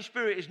 and the Holy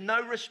Spirit is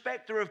no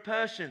respecter of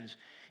persons.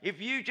 If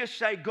you just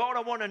say, God,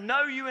 I want to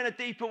know you in a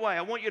deeper way.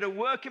 I want you to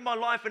work in my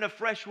life in a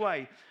fresh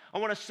way. I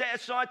want to set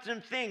aside some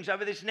things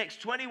over this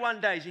next 21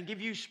 days and give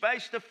you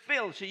space to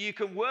fill so you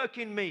can work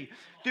in me.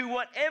 Do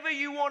whatever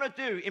you want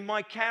to do in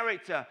my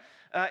character,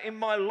 in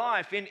my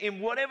life, in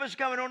whatever's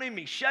going on in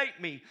me. Shape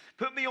me.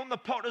 Put me on the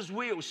potter's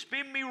wheel.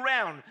 Spin me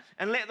round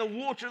and let the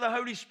water of the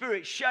Holy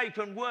Spirit shape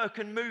and work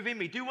and move in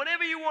me. Do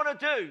whatever you want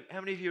to do. How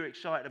many of you are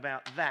excited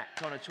about that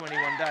kind of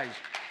 21 days?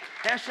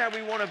 That's how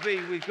we want to be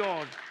with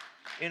God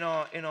in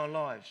our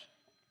lives.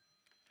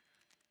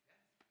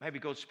 Maybe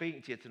God's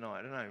speaking to you tonight.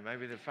 I don't know.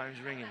 Maybe the phone's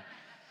ringing.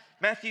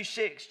 Matthew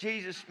 6,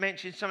 Jesus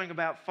mentioned something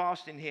about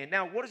fasting here.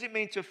 Now, what does it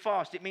mean to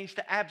fast? It means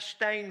to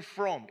abstain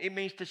from. It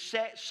means to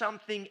set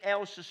something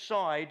else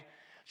aside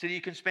so that you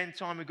can spend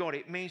time with God.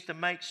 It means to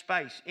make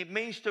space. It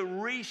means to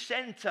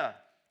recenter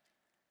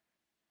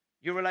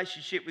your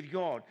relationship with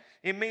God.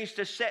 It means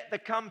to set the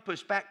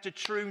compass back to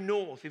true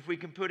north, if we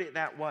can put it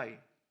that way.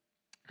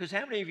 Because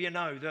how many of you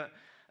know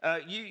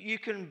that you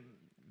can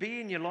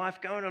be in your life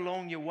going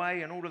along your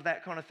way and all of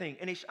that kind of thing,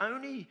 and it's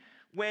only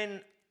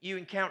when you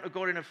encounter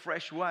God in a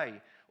fresh way,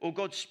 or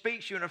God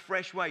speaks to you in a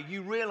fresh way,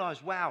 you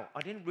realize, wow,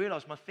 I didn't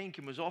realize my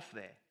thinking was off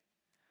there.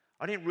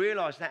 I didn't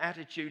realize that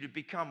attitude had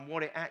become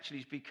what it actually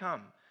has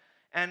become.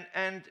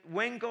 And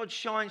when God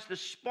shines the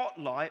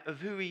spotlight of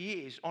who he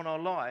is on our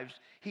lives,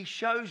 he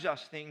shows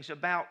us things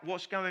about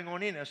what's going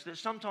on in us that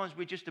sometimes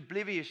we're just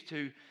oblivious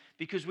to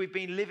because we've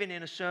been living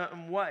in a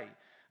certain way.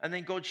 And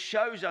then God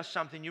shows us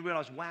something, you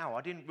realize, wow,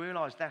 I didn't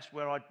realize that's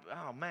where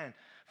oh man,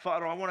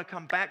 Father, I want to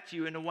come back to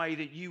you in a way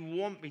that you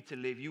want me to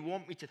live, you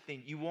want me to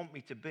think, you want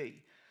me to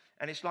be.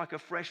 And it's like a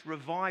fresh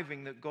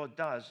reviving that God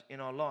does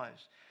in our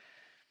lives.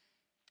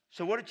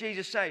 So what did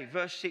Jesus say?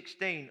 Verse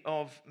 16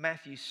 of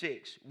Matthew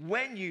 6.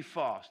 When you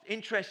fast.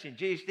 Interesting.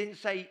 Jesus didn't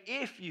say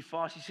if you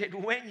fast. He said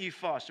when you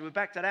fast. So we're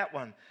back to that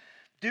one.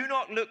 Do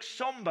not look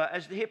somber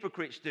as the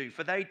hypocrites do,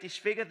 for they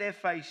disfigure their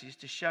faces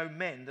to show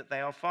men that they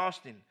are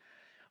fasting.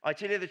 I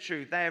tell you the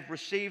truth, they have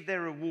received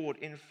their reward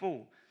in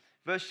full.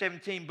 Verse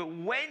 17. But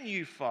when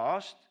you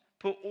fast,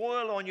 put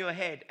oil on your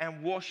head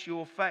and wash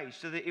your face,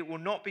 so that it will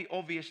not be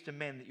obvious to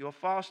men that you're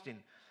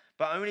fasting,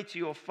 but only to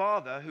your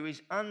Father who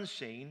is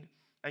unseen.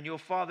 And your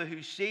Father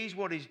who sees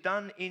what is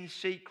done in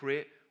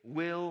secret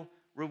will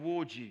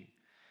reward you.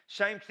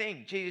 Same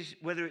thing, Jesus,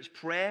 whether it's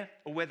prayer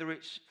or whether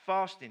it's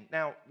fasting.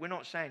 Now, we're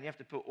not saying you have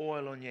to put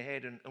oil on your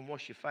head and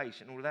wash your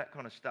face and all of that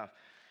kind of stuff.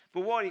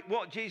 But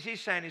what Jesus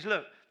is saying is,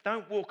 look,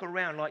 don't walk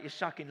around like you're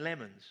sucking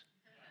lemons.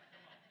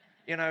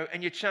 You know,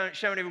 and you're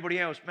showing everybody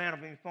else, man,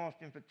 I've been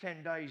fasting for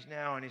 10 days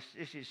now, and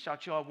this is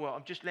such hard work.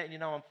 I'm just letting you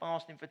know I'm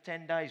fasting for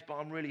 10 days, but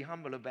I'm really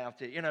humble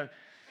about it. You know,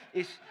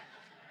 it's...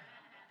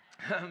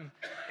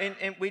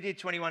 and we did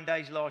 21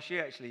 days last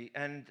year, actually,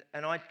 and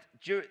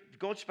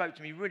God spoke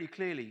to me really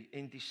clearly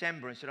in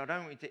December and said, I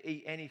don't want you to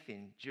eat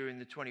anything during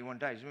the 21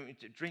 days. I want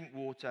you to drink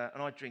water,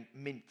 and I drink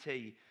mint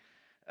tea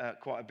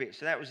quite a bit.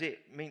 So that was it,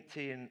 mint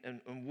tea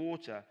and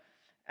water.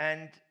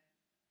 And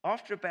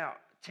after about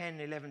 10,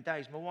 11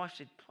 days, my wife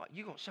said,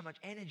 you got so much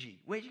energy.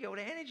 Where'd you get all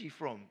the energy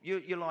from?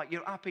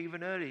 You're up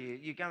even earlier.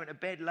 You're going to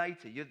bed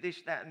later. You're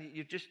this, that, and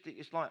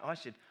it's like, I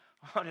said,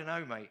 I don't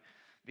know, mate.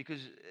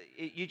 Because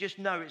you just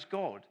know it's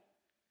God.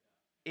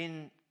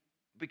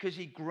 Because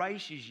he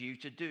graces you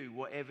to do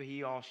whatever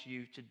he asks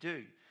you to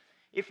do.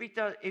 If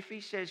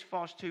he says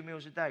fast 2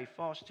 meals a day,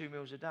 fast 2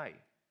 meals a day.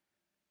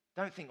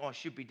 Don't think, I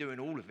should be doing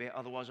all of it,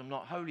 otherwise I'm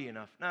not holy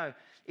enough. No,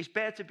 it's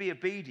better to be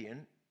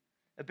obedient.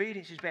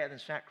 Obedience is better than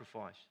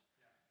sacrifice.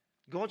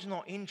 God's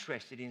not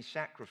interested in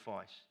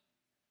sacrifice.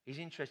 He's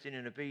interested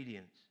in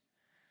obedience.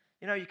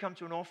 You know, you come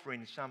to an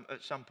offering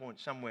at some point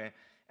somewhere,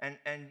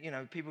 and you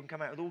know, people can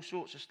come out with all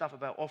sorts of stuff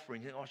about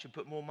offerings. I should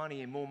put more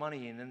money in.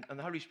 And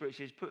the Holy Spirit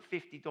says, put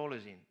 $50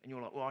 in. And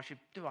you're like, well, I should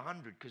do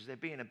 100 because they're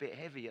being a bit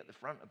heavy at the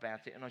front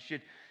about it. And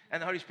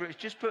the Holy Spirit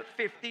says, just put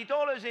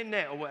 $50 in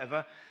there or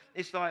whatever.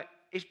 It's like,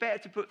 it's better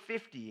to put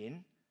 50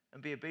 in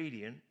and be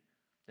obedient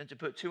than to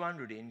put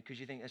 200 in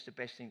because you think that's the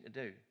best thing to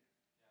do.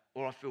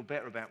 Or I feel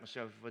better about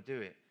myself if I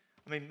do it.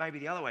 I mean, maybe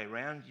the other way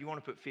around. You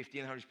want to put 50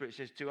 and the Holy Spirit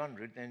says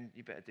 200, then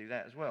you better do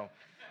that as well.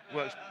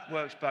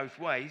 Works both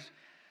ways.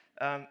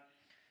 But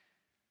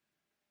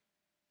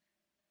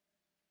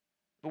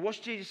what's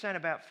Jesus saying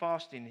about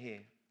fasting here?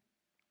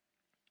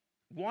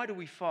 Why do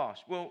we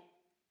fast? Well,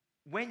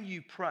 when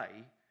you pray,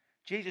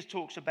 Jesus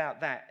talks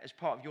about that as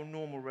part of your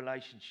normal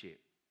relationship.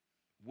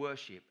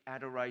 Worship,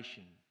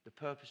 adoration, the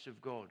purpose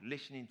of God,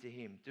 listening to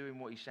him, doing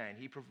what he's saying.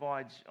 He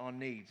provides our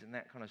needs and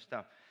that kind of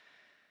stuff.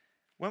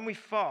 When we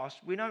fast,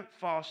 we don't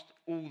fast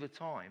all the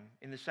time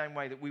in the same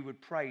way that we would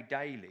pray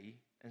daily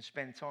and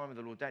spend time with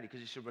the Lord daily,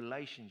 because it's a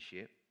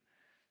relationship.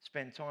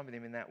 Spend time with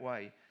him in that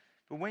way.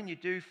 But when you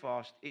do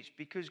fast, it's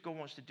because God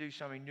wants to do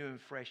something new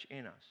and fresh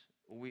in us.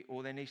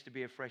 Or there needs to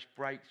be a fresh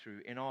breakthrough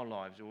in our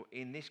lives, or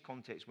in this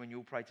context when you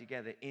all pray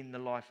together in the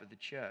life of the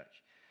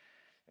church.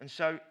 And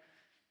so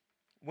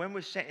when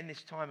we're setting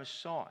this time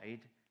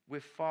aside,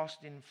 we're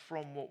fasting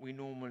from what we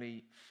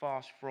normally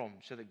fast from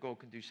so that God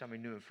can do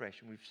something new and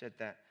fresh. And we've said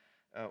that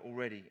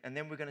already. And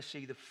then we're going to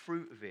see the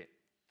fruit of it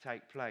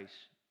take place.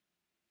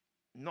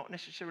 Not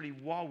necessarily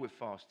while we're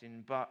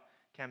fasting, but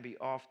can be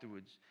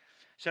afterwards.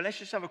 So let's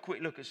just have a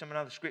quick look at some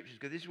other scriptures,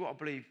 because this is what I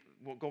believe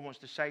what God wants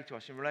to say to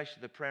us in relation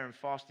to the prayer and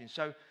fasting.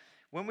 So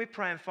when we're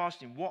praying and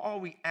fasting, what are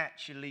we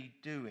actually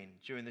doing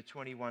during the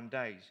 21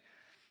 days?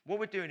 What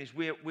we're doing is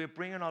we're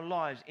bringing our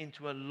lives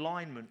into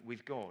alignment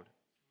with God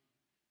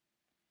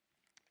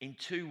in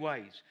two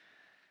ways.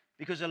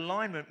 Because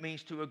alignment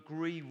means to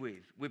agree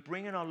with. We're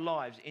bringing our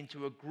lives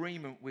into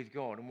agreement with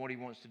God and what he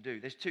wants to do.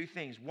 There's two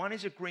things. One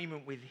is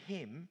agreement with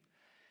him,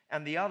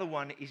 and the other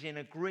one is in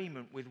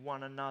agreement with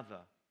one another.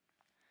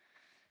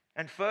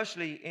 And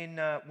firstly, in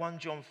 1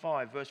 John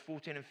 5, verse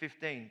 14 and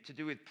 15, to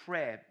do with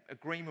prayer,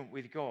 agreement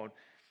with God,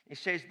 it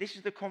says, this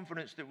is the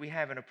confidence that we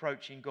have in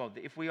approaching God,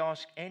 that if we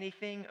ask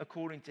anything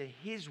according to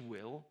his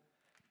will,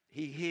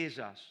 he hears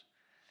us.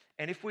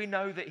 And if we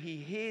know that he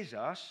hears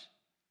us,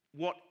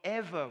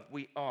 whatever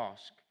we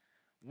ask,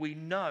 we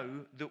know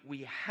that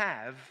we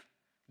have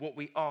what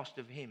we asked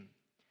of him.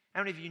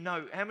 How many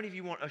of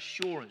you want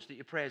assurance that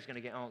your prayer is going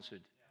to get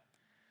answered?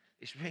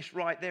 It's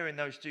right there in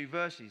those two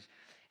verses.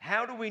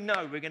 How do we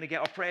know we're going to get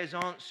our prayers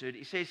answered?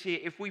 It says here,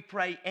 if we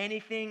pray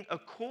anything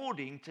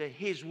according to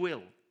his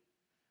will.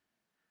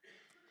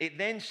 It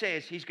then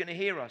says he's going to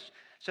hear us.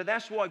 So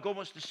that's why God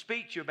wants to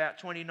speak to you about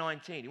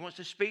 2019. He wants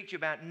to speak to you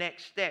about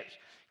next steps,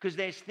 because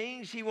there's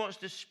things he wants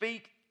to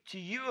speak to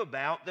you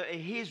about that are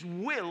his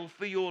will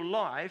for your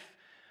life,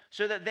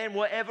 so that then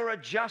whatever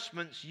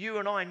adjustments you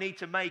and I need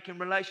to make in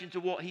relation to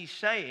what he's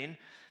saying,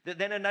 that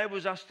then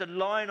enables us to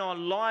line our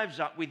lives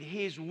up with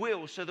his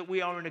will so that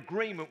we are in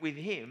agreement with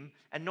him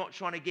and not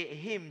trying to get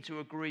him to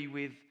agree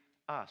with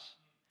us.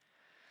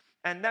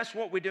 And that's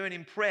what we're doing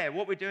in prayer.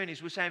 What we're doing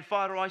is we're saying,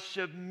 Father, I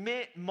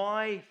submit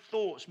my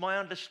thoughts, my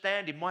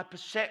understanding, my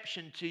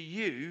perception to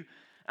you,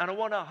 and I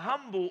want to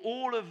humble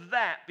all of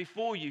that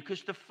before you,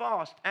 because to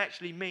fast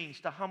actually means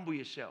to humble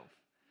yourself.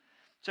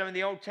 So in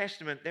the Old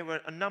Testament, there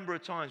were a number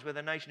of times where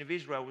the nation of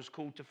Israel was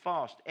called to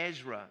fast.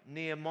 Ezra,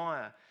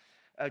 Nehemiah,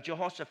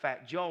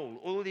 Jehoshaphat, Joel,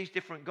 all of these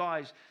different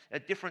guys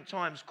at different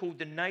times called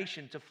the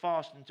nation to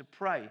fast and to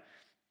pray.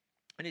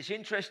 And it's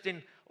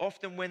interesting,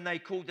 often when they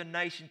called the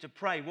nation to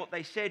pray, what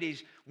they said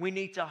is, we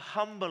need to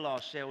humble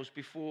ourselves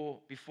before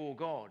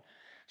God.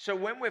 So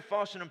when we're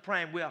fasting and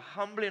praying, we are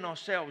humbling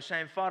ourselves,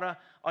 saying, Father,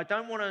 I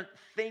don't want to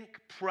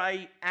think,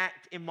 pray,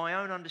 act in my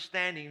own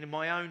understanding, in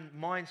my own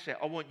mindset.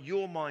 I want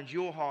your mind,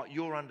 your heart,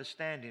 your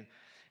understanding.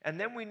 And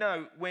then we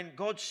know when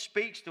God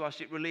speaks to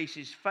us, it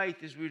releases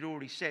faith, as we'd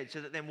already said,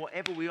 so that then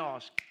whatever we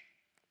ask,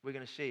 we're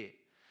going to see it.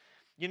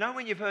 You know,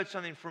 when you've heard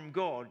something from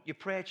God, your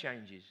prayer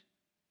changes.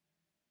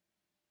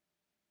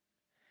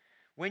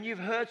 When you've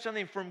heard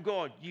something from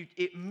God,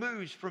 it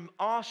moves from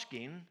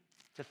asking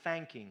to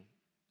thanking.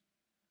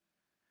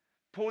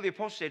 Paul the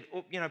Apostle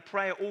said,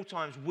 pray at all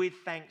times with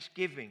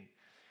thanksgiving.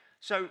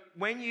 So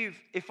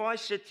if I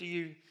said to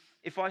you,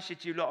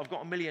 look, I've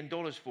got $1 million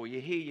for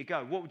you, here you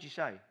go, what would you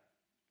say?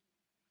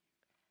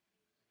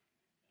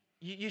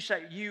 You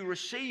say, you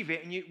receive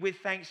it and with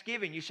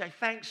thanksgiving. You say,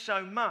 thanks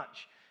so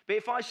much. But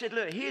if I said,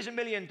 look, here's $1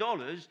 million,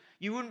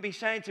 you wouldn't be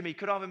saying to me,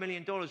 could I have $1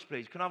 million,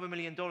 please? Can I have $1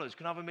 million? Can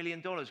I have $1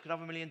 million? Can I have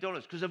 $1 million?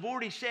 Because I've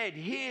already said,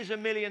 here's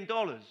 $1 million.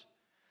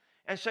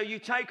 And so you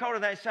take hold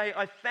of that and say,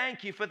 I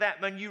thank you for that,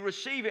 man. You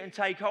receive it and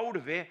take hold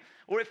of it.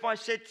 Or if I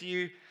said to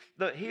you,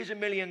 look, here's $1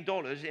 million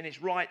and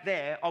it's right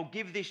there, I'll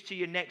give this to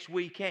you next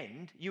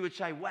weekend. You would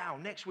say, wow,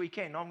 next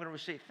weekend I'm going to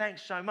receive.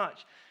 Thanks so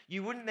much.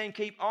 You wouldn't then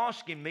keep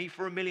asking me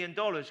for $1 million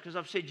because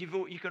I've said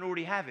you can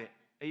already have it.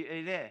 Are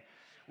you there?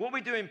 What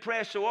we do in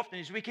prayer so often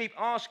is we keep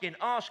asking.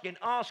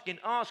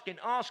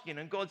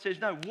 And God says,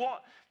 no,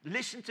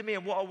 listen to me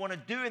and what I want to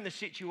do in the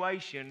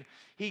situation.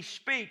 He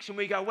speaks and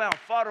we go, wow,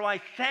 Father, I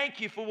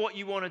thank you for what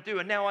you want to do.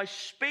 And now I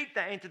speak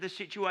that into the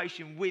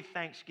situation with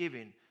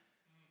thanksgiving.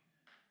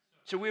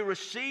 So we're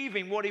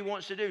receiving what he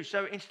wants to do.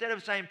 So instead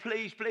of saying,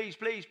 please, please,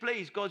 please,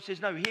 please, God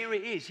says, no, here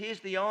it is. Here's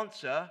the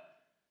answer.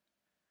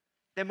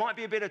 There might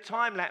be a bit of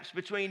time lapse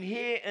between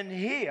here and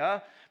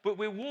here, but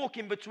we're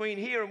walking between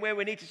here and where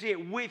we need to see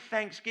it with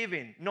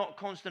thanksgiving, not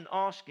constant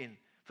asking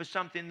for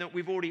something that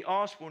we've already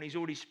asked for and he's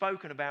already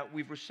spoken about,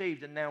 we've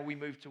received, and now we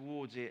move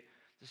towards it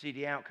to see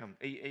the outcome.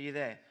 Are you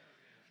there?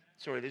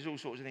 Sorry, there's all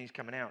sorts of things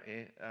coming out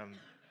here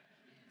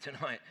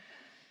tonight.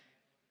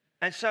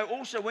 And so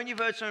also, when you've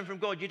heard something from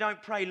God, you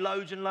don't pray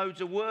loads and loads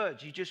of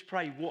words. You just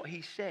pray what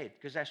he said,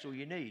 because that's all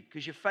you need.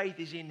 Because your faith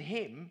is in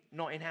him,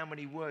 not in how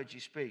many words you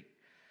speak.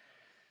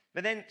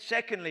 But then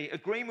secondly,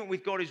 agreement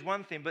with God is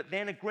one thing, but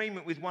then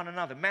agreement with one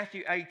another.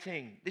 Matthew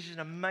 18, this is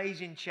an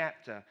amazing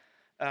chapter,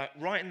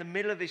 right in the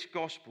middle of this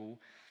gospel,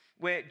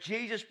 where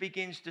Jesus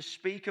begins to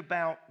speak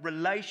about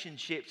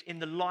relationships in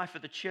the life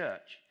of the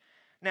church.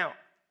 Now,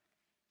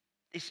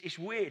 it's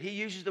weird. He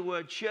uses the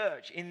word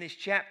church in this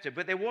chapter,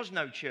 but there was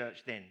no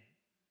church then.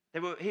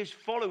 There were his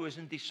followers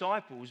and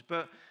disciples,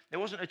 but there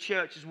wasn't a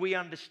church as we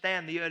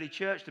understand the early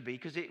church to be,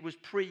 because it was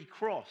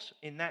pre-cross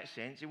in that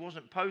sense. It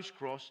wasn't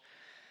post-cross.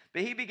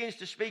 But he begins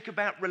to speak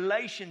about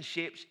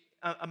relationships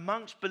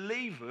amongst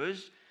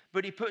believers,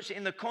 but he puts it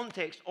in the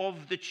context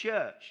of the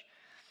church.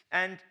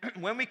 And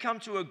when we come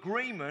to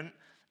agreement,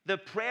 the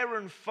prayer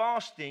and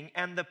fasting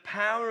and the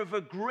power of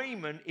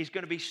agreement is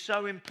going to be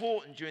so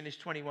important during this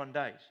 21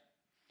 days.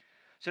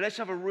 So let's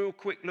have a real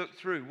quick look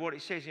through what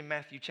it says in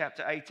Matthew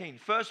chapter 18.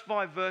 First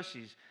 5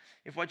 verses,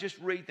 if I just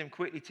read them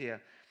quickly to you.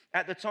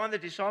 At the time the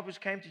disciples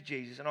came to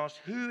Jesus and asked,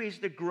 who is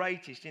the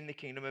greatest in the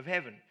kingdom of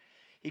heaven?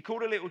 He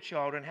called a little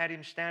child and had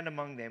him stand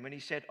among them, and he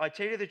said, I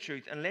tell you the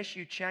truth, unless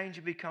you change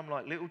and become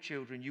like little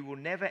children, you will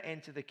never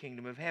enter the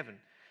kingdom of heaven.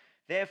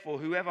 Therefore,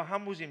 whoever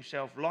humbles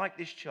himself like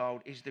this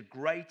child is the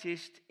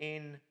greatest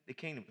in the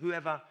kingdom.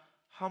 Whoever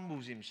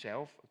humbles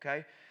himself,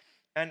 okay?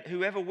 And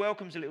whoever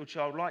welcomes a little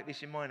child like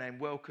this in my name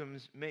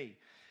welcomes me.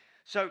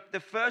 So the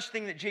first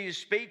thing that Jesus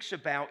speaks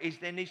about is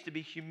there needs to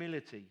be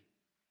humility.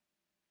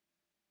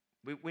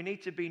 We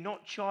need to be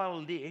not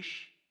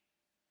childish,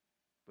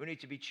 we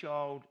need to be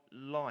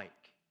childlike.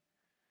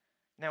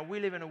 Now,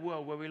 we live in a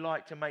world where we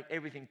like to make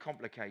everything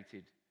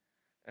complicated.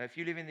 If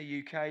you live in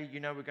the UK, you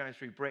know we're going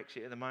through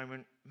Brexit at the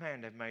moment.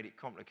 Man, they've made it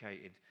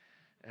complicated,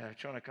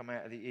 trying to come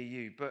out of the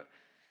EU. But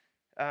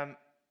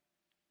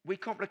we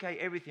complicate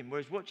everything,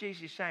 whereas what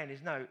Jesus is saying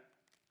is, no,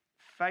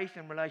 faith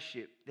and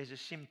relationship, there's a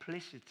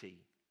simplicity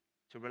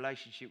to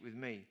relationship with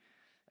me.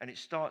 And it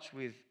starts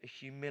with a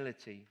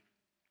humility.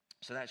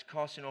 So that's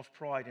casting off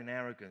pride and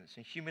arrogance.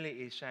 And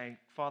humility is saying,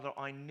 Father,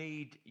 I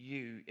need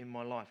you in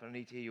my life. I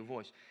need to hear your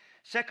voice.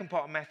 Second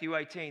part of Matthew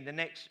 18, the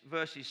next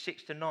verses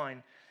 6 to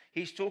 9,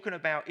 he's talking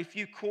about if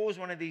you cause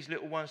one of these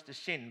little ones to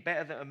sin,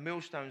 better that a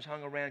millstone's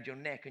hung around your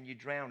neck and you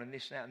drown and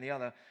this, that, and the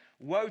other.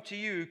 Woe to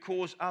you who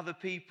cause other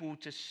people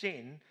to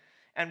sin.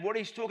 And what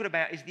he's talking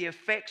about is the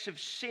effects of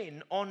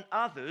sin on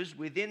others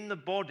within the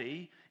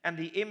body and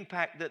the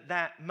impact that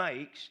that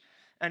makes.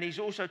 And he's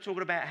also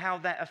talking about how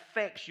that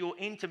affects your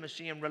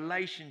intimacy and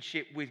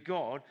relationship with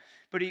God.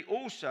 But he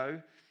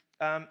also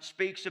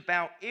speaks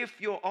about if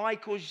your eye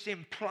causes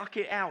sin, pluck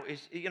it out.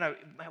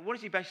 What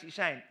is he basically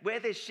saying? Where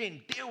there's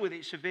sin, deal with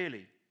it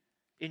severely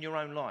in your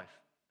own life.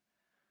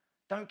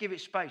 Don't give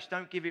it space.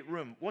 Don't give it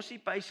room. What's he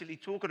basically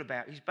talking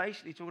about? He's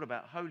basically talking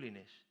about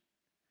holiness.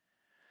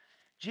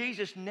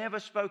 Jesus never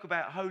spoke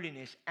about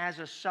holiness as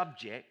a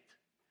subject,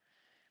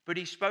 but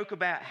he spoke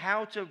about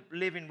how to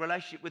live in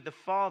relationship with the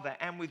Father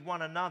and with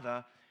one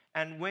another.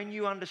 And when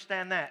you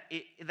understand that,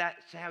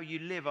 that's how you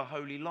live a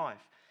holy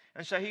life.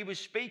 And so he was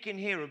speaking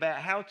here about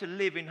how to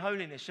live in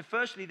holiness. So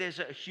firstly, there's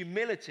a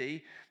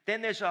humility.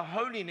 Then there's a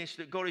holiness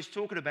that God is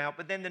talking about.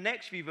 But then the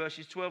next few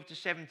verses, 12 to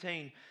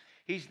 17,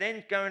 he's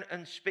then going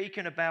and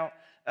speaking about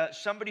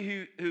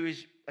somebody who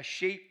is a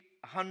sheep,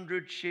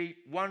 100 sheep.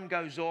 One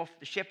goes off.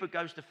 The shepherd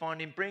goes to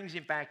find him, brings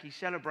him back. He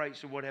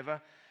celebrates or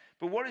whatever.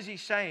 But what is he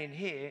saying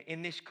here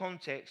in this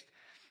context?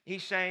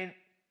 He's saying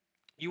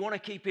you want to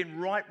keep in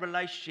right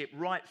relationship,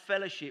 right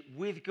fellowship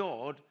with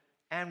God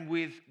and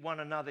with one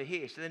another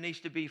here. So there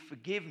needs to be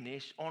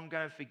forgiveness,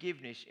 ongoing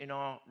forgiveness in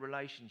our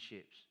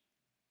relationships.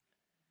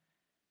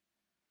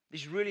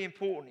 This is really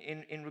important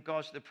in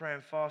regards to the prayer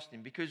and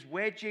fasting, because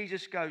where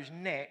Jesus goes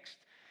next,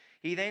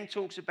 he then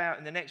talks about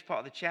in the next part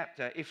of the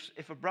chapter,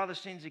 if a brother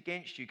sins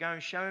against you, go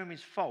and show him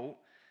his fault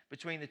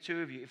between the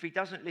two of you. If he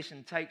doesn't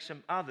listen, take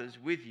some others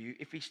with you.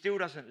 If he still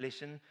doesn't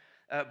listen,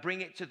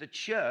 bring it to the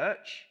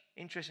church.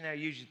 Interesting how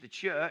he uses the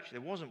church.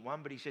 There wasn't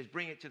one, but he says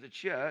bring it to the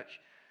church.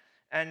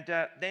 And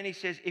then he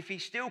says if he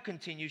still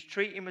continues,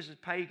 treat him as a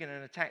pagan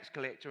and a tax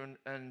collector.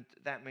 And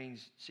that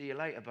means see you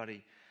later,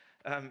 buddy,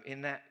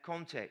 in that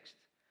context.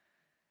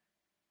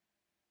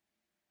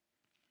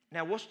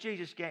 Now, what's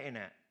Jesus getting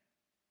at?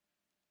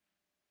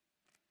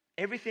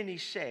 Everything he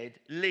said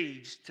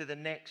leads to the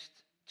next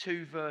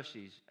two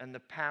verses and the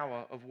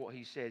power of what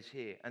he says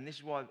here. And this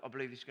is why I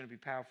believe this is going to be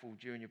powerful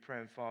during your prayer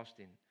and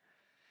fasting.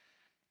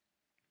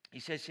 He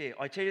says here,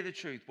 I tell you the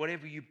truth,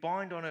 whatever you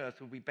bind on earth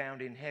will be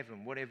bound in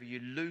heaven. Whatever you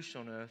loose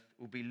on earth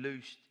will be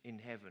loosed in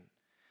heaven.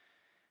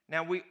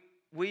 Now,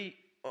 we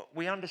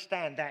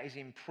understand that is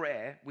in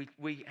prayer.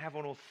 We have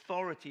an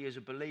authority as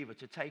a believer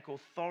to take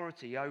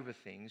authority over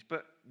things.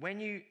 But when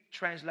you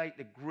translate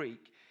the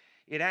Greek,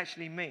 it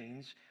actually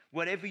means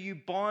whatever you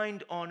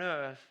bind on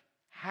earth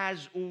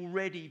has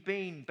already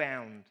been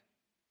bound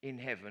in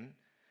heaven,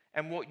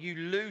 and what you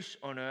loose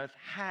on earth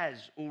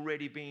has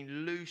already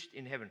been loosed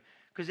in heaven.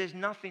 Because there's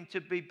nothing to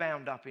be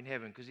bound up in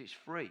heaven because it's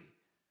free.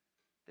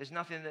 There's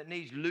nothing that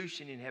needs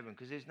loosing in heaven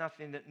because there's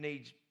nothing that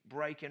needs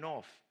breaking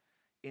off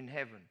in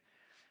heaven.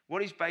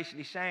 What he's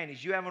basically saying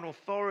is you have an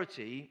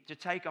authority to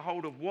take a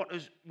hold of what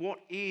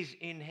is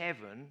in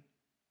heaven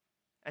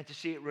and to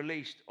see it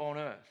released on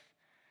earth.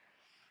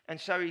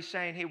 And so he's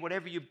saying here,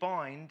 whatever you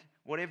bind,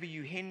 whatever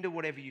you hinder,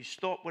 whatever you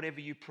stop, whatever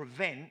you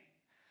prevent,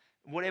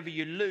 whatever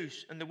you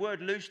loose, and the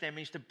word loose there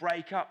means to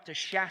break up, to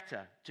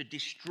shatter, to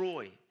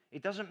destroy.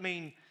 It doesn't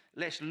mean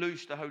let's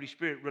loose the Holy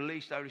Spirit,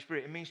 release the Holy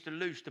Spirit. It means to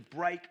loose, to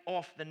break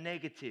off the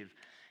negative.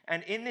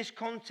 And in this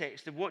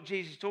context of what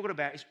Jesus is talking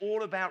about, it's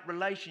all about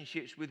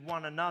relationships with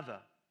one another.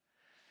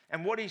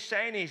 And what he's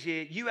saying is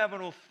here, you have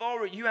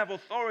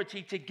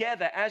authority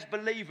together as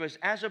believers,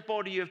 as a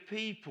body of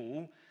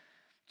people,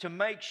 to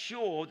make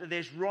sure that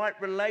there's right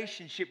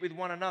relationship with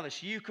one another.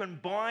 So you can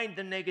bind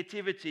the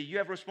negativity. You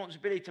have a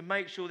responsibility to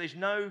make sure there's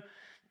no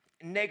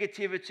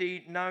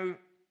negativity, no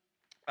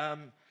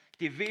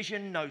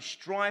division, no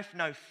strife,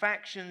 no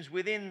factions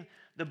within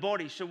the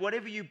body. So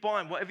whatever you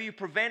bind, whatever you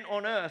prevent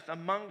on earth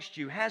amongst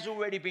you has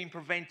already been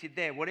prevented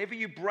there. Whatever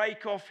you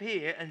break off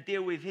here and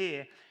deal with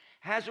here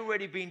has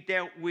already been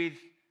dealt with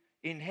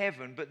in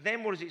heaven. But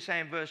then what does it say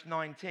in verse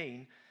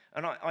 19?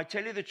 And I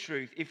tell you the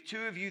truth, if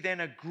two of you then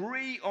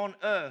agree on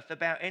earth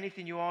about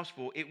anything you ask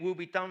for, it will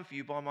be done for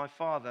you by my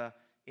Father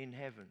in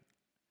heaven.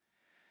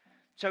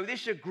 So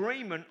this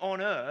agreement on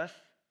earth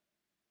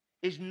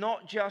is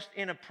not just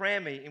in a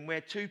prayer meeting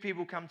where two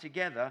people come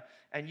together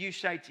and you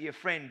say to your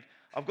friend,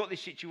 I've got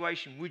this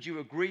situation, would you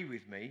agree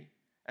with me?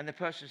 And the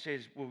person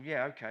says, well,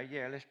 yeah, okay,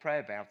 yeah, let's pray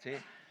about it.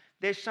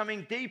 There's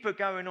something deeper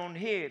going on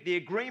here. The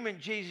agreement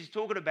Jesus is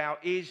talking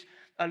about is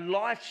a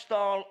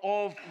lifestyle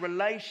of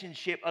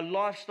relationship, a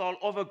lifestyle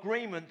of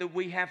agreement that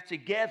we have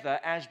together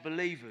as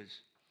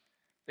believers.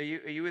 Are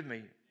you with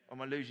me? Or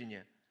am I losing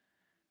you?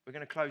 We're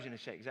going to close in a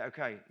sec. Is that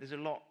okay? There's a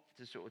lot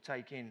to sort of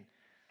take in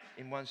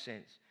one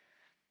sense.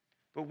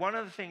 But one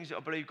of the things that I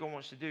believe God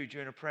wants to do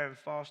during a prayer and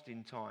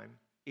fasting time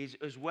is,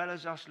 as well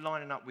as us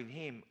lining up with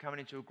Him, coming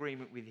into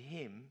agreement with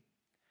Him,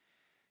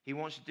 He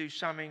wants to do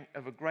something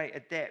of a greater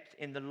depth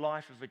in the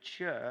life of a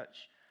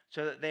church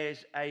so that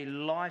there's a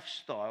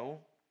lifestyle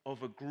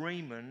of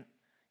agreement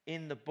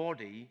in the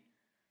body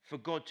for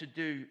God to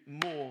do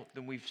more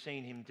than we've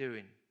seen him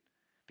doing.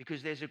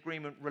 Because there's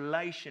agreement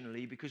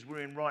relationally, because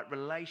we're in right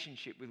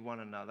relationship with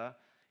one another,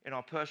 in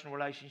our personal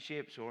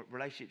relationships or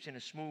relationships in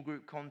a small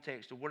group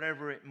context or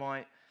whatever it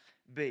might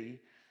be.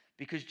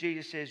 Because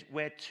Jesus says,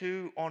 where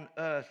two on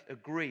earth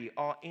agree,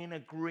 are in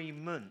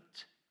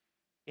agreement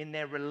in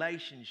their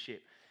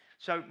relationship.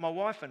 So my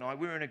wife and I,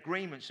 we're in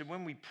agreement. So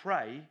when we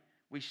pray,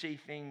 we see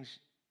things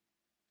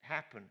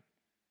happen.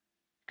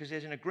 Because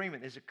there's an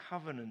agreement, there's a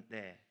covenant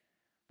there.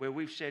 Where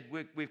we've said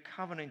we've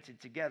covenanted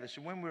together.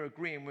 So when we're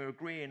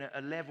agreeing at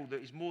a level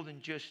that is more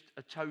than just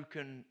a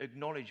token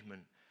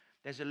acknowledgement.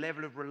 There's a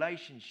level of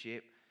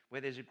relationship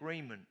where there's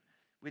agreement.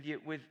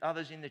 With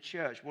others in the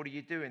church, what are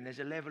you doing? There's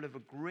a level of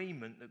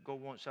agreement that God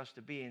wants us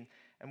to be in.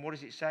 And what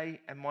does it say?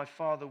 And my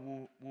Father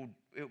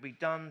it'll be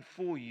done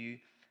for you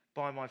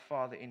by my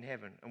Father in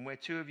heaven. And where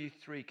two of you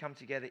three come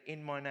together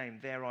in my name,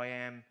 there I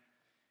am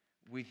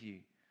with you.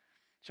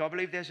 So I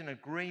believe there's an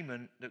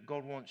agreement that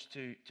God wants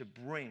to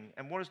bring.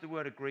 And what does the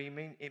word agree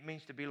mean? It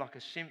means to be like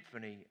a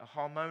symphony, a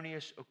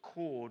harmonious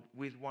accord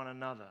with one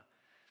another.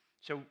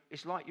 So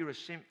it's like you're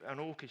an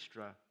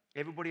orchestra.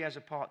 Everybody has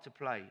a part to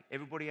play.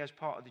 Everybody has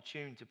part of the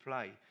tune to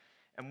play.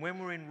 And when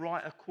we're in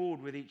right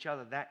accord with each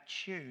other, that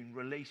tune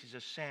releases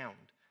a sound.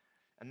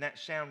 And that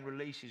sound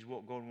releases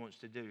what God wants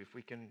to do, if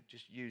we can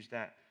just use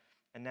that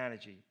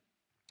analogy.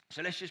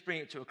 So let's just bring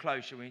it to a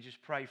close, shall we?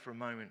 Just pray for a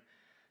moment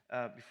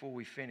before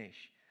we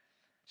finish.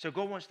 So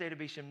God wants there to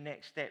be some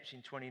next steps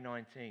in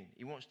 2019.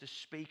 He wants to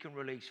speak and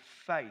release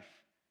faith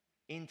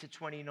into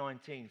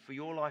 2019 for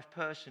your life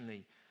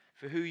personally,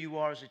 for who you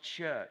are as a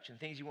church, and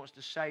things he wants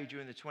to say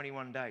during the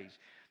 21 days.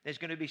 There's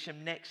going to be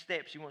some next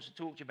steps he wants to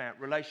talk to you about.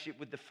 Relationship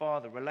with the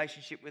Father,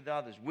 relationship with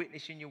others,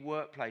 witness in your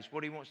workplace,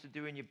 what he wants to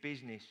do in your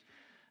business,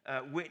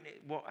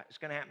 what's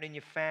going to happen in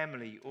your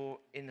family or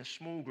in the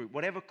small group,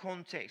 whatever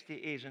context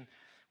it is. And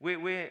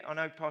I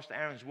know Pastor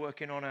Aaron's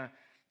working on a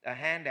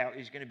handout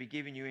he's going to be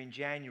giving you in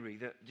January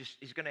that just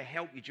is going to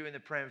help you during the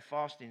prayer and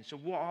fasting. So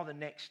what are the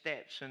next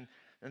steps and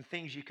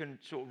things you can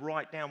sort of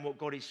write down what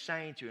God is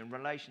saying to you in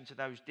relation to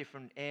those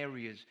different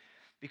areas?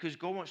 Because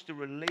God wants to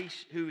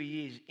release who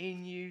he is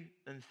in you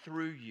and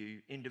through you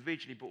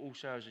individually, but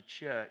also as a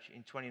church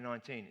in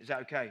 2019. Is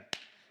that okay?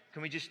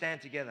 Can we just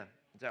stand together?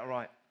 Is that all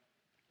right?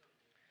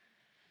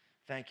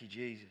 Thank you,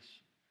 Jesus.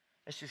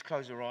 Let's just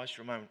close our eyes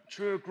for a moment.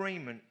 True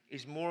agreement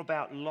is more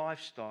about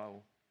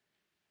lifestyle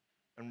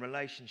and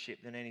relationship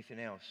than anything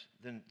else,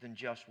 than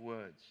just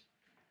words.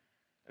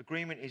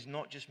 Agreement is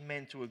not just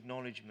mental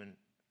acknowledgement.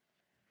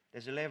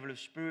 There's a level of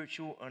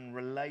spiritual and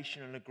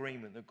relational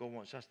agreement that God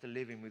wants us to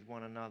live in with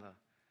one another.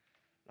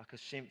 Like a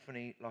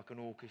symphony, like an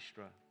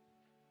orchestra.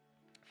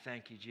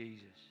 Thank you,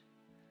 Jesus.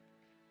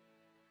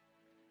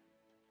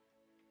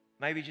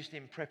 Maybe just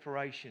in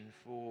preparation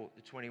for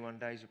the 21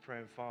 days of prayer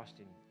and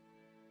fasting.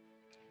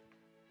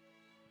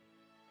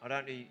 I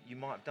don't know, you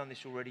might have done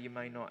this already, you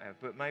may not have,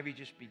 but maybe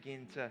just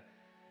begin to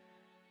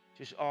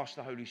just ask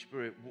the Holy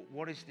Spirit,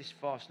 what does this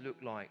fast look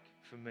like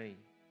for me?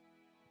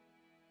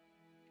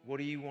 What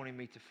are you wanting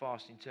me to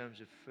fast in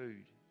terms of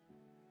food?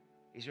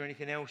 Is there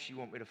anything else you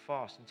want me to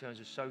fast in terms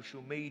of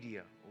social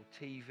media or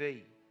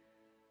TV?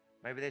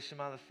 Maybe there's some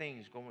other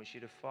things God wants you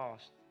to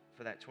fast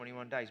for that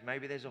 21 days.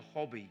 Maybe there's a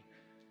hobby,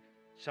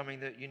 something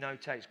that you know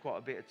takes quite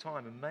a bit of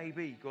time. And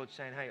maybe God's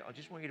saying, hey, I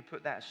just want you to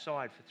put that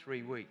aside for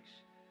 3 weeks.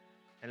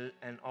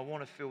 And I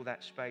want to fill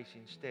that space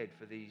instead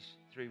for these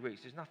 3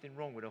 weeks. There's nothing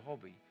wrong with a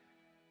hobby.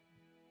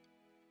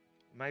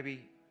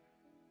 Maybe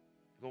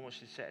God wants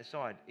to set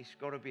aside. It's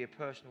got to be a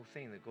personal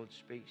thing that God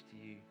speaks to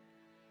you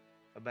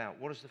about.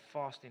 What does the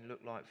fasting look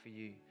like for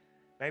you?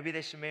 Maybe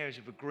there's some areas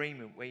of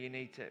agreement where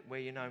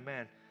you know,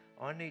 man,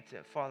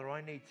 Father, I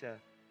need to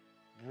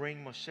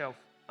bring myself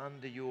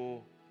under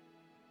your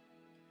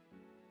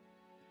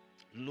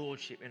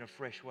lordship in a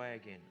fresh way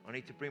again. I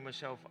need to bring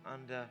myself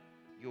under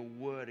your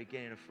word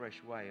again in a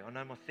fresh way. I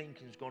know my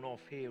thinking's gone off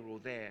here or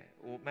there.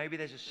 Or maybe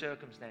there's a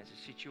circumstance,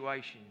 a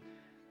situation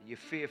that you're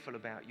fearful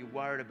about, you're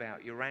worried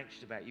about, you're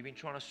anxious about, you've been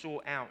trying to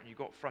sort out and you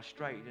got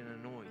frustrated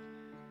and annoyed.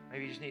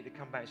 Maybe you just need to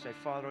come back and say,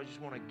 Father, I just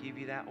want to give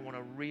you that. I want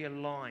to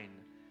realign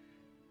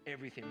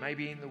everything.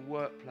 Maybe in the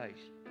workplace,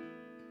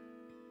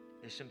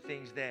 there's some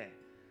things there.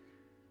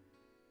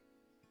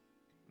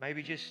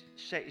 Maybe just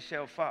set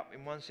yourself up,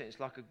 in one sense,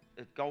 like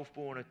a golf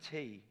ball on a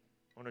tee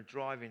on a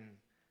driving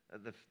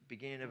at the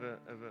beginning of a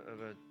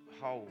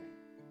hole.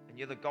 And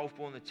you're the golf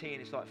ball on the tee,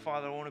 and it's like,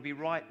 Father, I want to be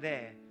right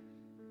there,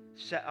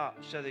 set up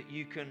so that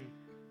you can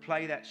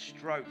play that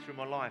stroke through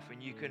my life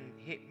and you can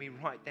hit me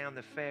right down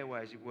the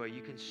fairway, as it were.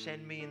 You can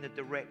send me in the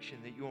direction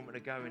that you want me to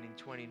go in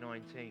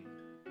 2019.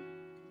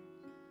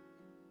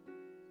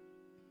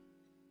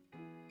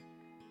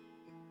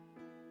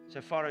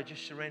 So, Father, I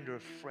just surrender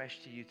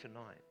afresh to you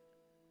tonight.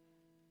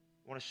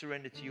 I want to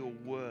surrender to your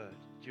word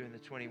during the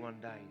 21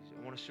 days.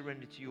 I want to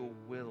surrender to your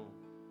will.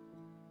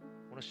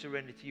 I want to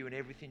surrender to you in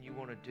everything you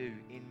want to do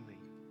in me.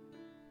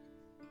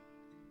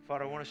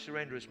 Father, I want to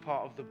surrender as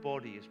part of the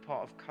body, as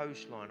part of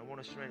Coastline. I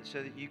want to surrender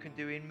so that you can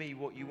do in me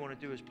what you want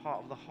to do as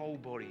part of the whole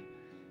body.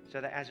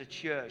 So that as a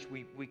church,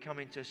 we come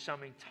into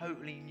something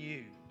totally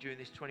new during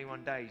this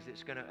 21 days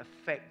that's going to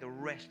affect the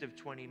rest of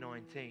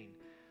 2019.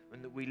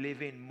 And that we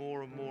live in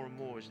more and more and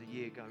more as the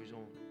year goes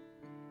on.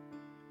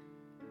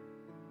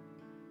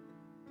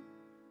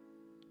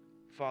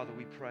 Father,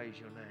 we praise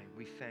your name.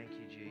 We thank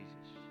you,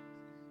 Jesus.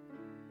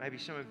 Maybe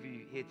some of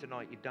you here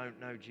tonight, you don't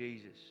know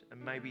Jesus.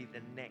 And maybe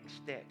the next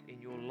step in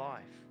your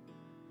life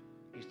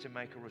is to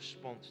make a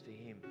response to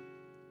him.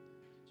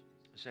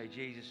 Say,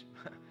 Jesus,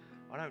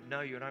 I don't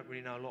know you. I don't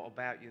really know a lot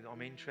about you.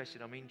 I'm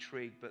interested. I'm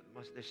intrigued. But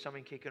there's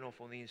something kicking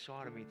off on the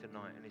inside of me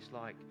tonight. And it's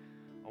like,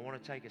 I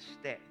want to take a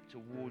step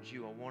towards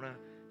you. I want to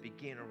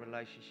begin a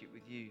relationship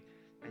with you.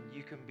 And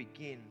you can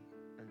begin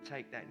and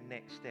take that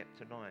next step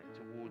tonight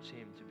towards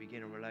him to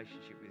begin a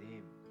relationship with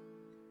him.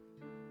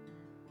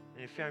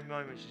 In a few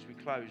moments as we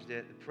close,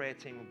 the prayer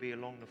team will be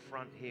along the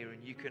front here.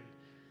 And you can,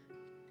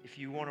 if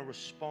you want to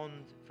respond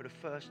for the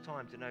first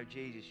time to know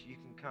Jesus, you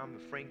can come.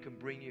 A friend can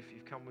bring you if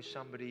you've come with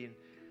somebody. And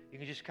you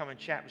can just come and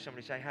chat with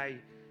somebody. Say, hey,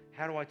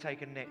 how do I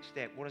take a next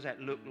step? What does that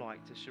look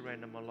like to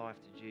surrender my life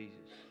to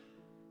Jesus?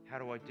 How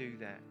do I do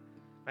that?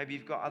 Maybe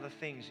you've got other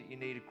things that you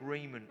need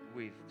agreement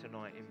with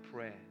tonight in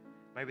prayer.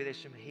 Maybe there's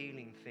some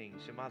healing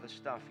things, some other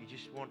stuff. You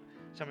just want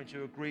someone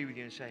to agree with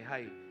you and say,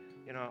 hey,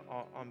 you know,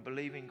 I'm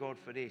believing God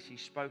for this.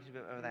 He's spoken to me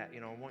about that.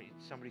 You know, I want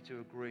somebody to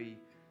agree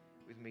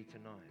with me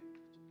tonight.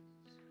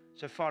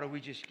 So, Father,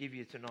 we just give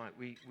you tonight.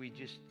 We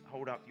just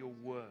hold up your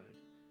word,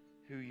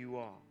 who you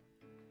are.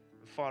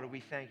 And Father, we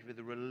thank you for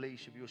the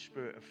release of your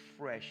Spirit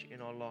afresh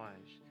in our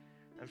lives.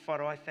 And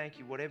Father, I thank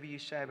you, whatever you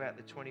say about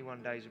the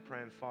 21 days of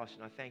prayer and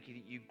fasting, I thank you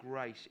that you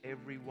grace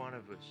every one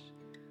of us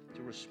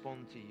to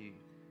respond to you.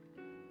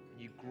 And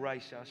you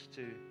grace us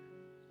to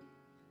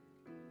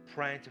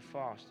pray and to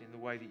fast in the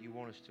way that you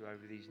want us to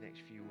over these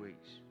next few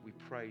weeks. We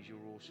praise your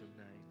awesome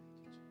name.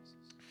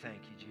 Thank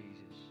you,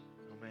 Jesus.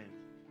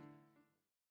 Amen.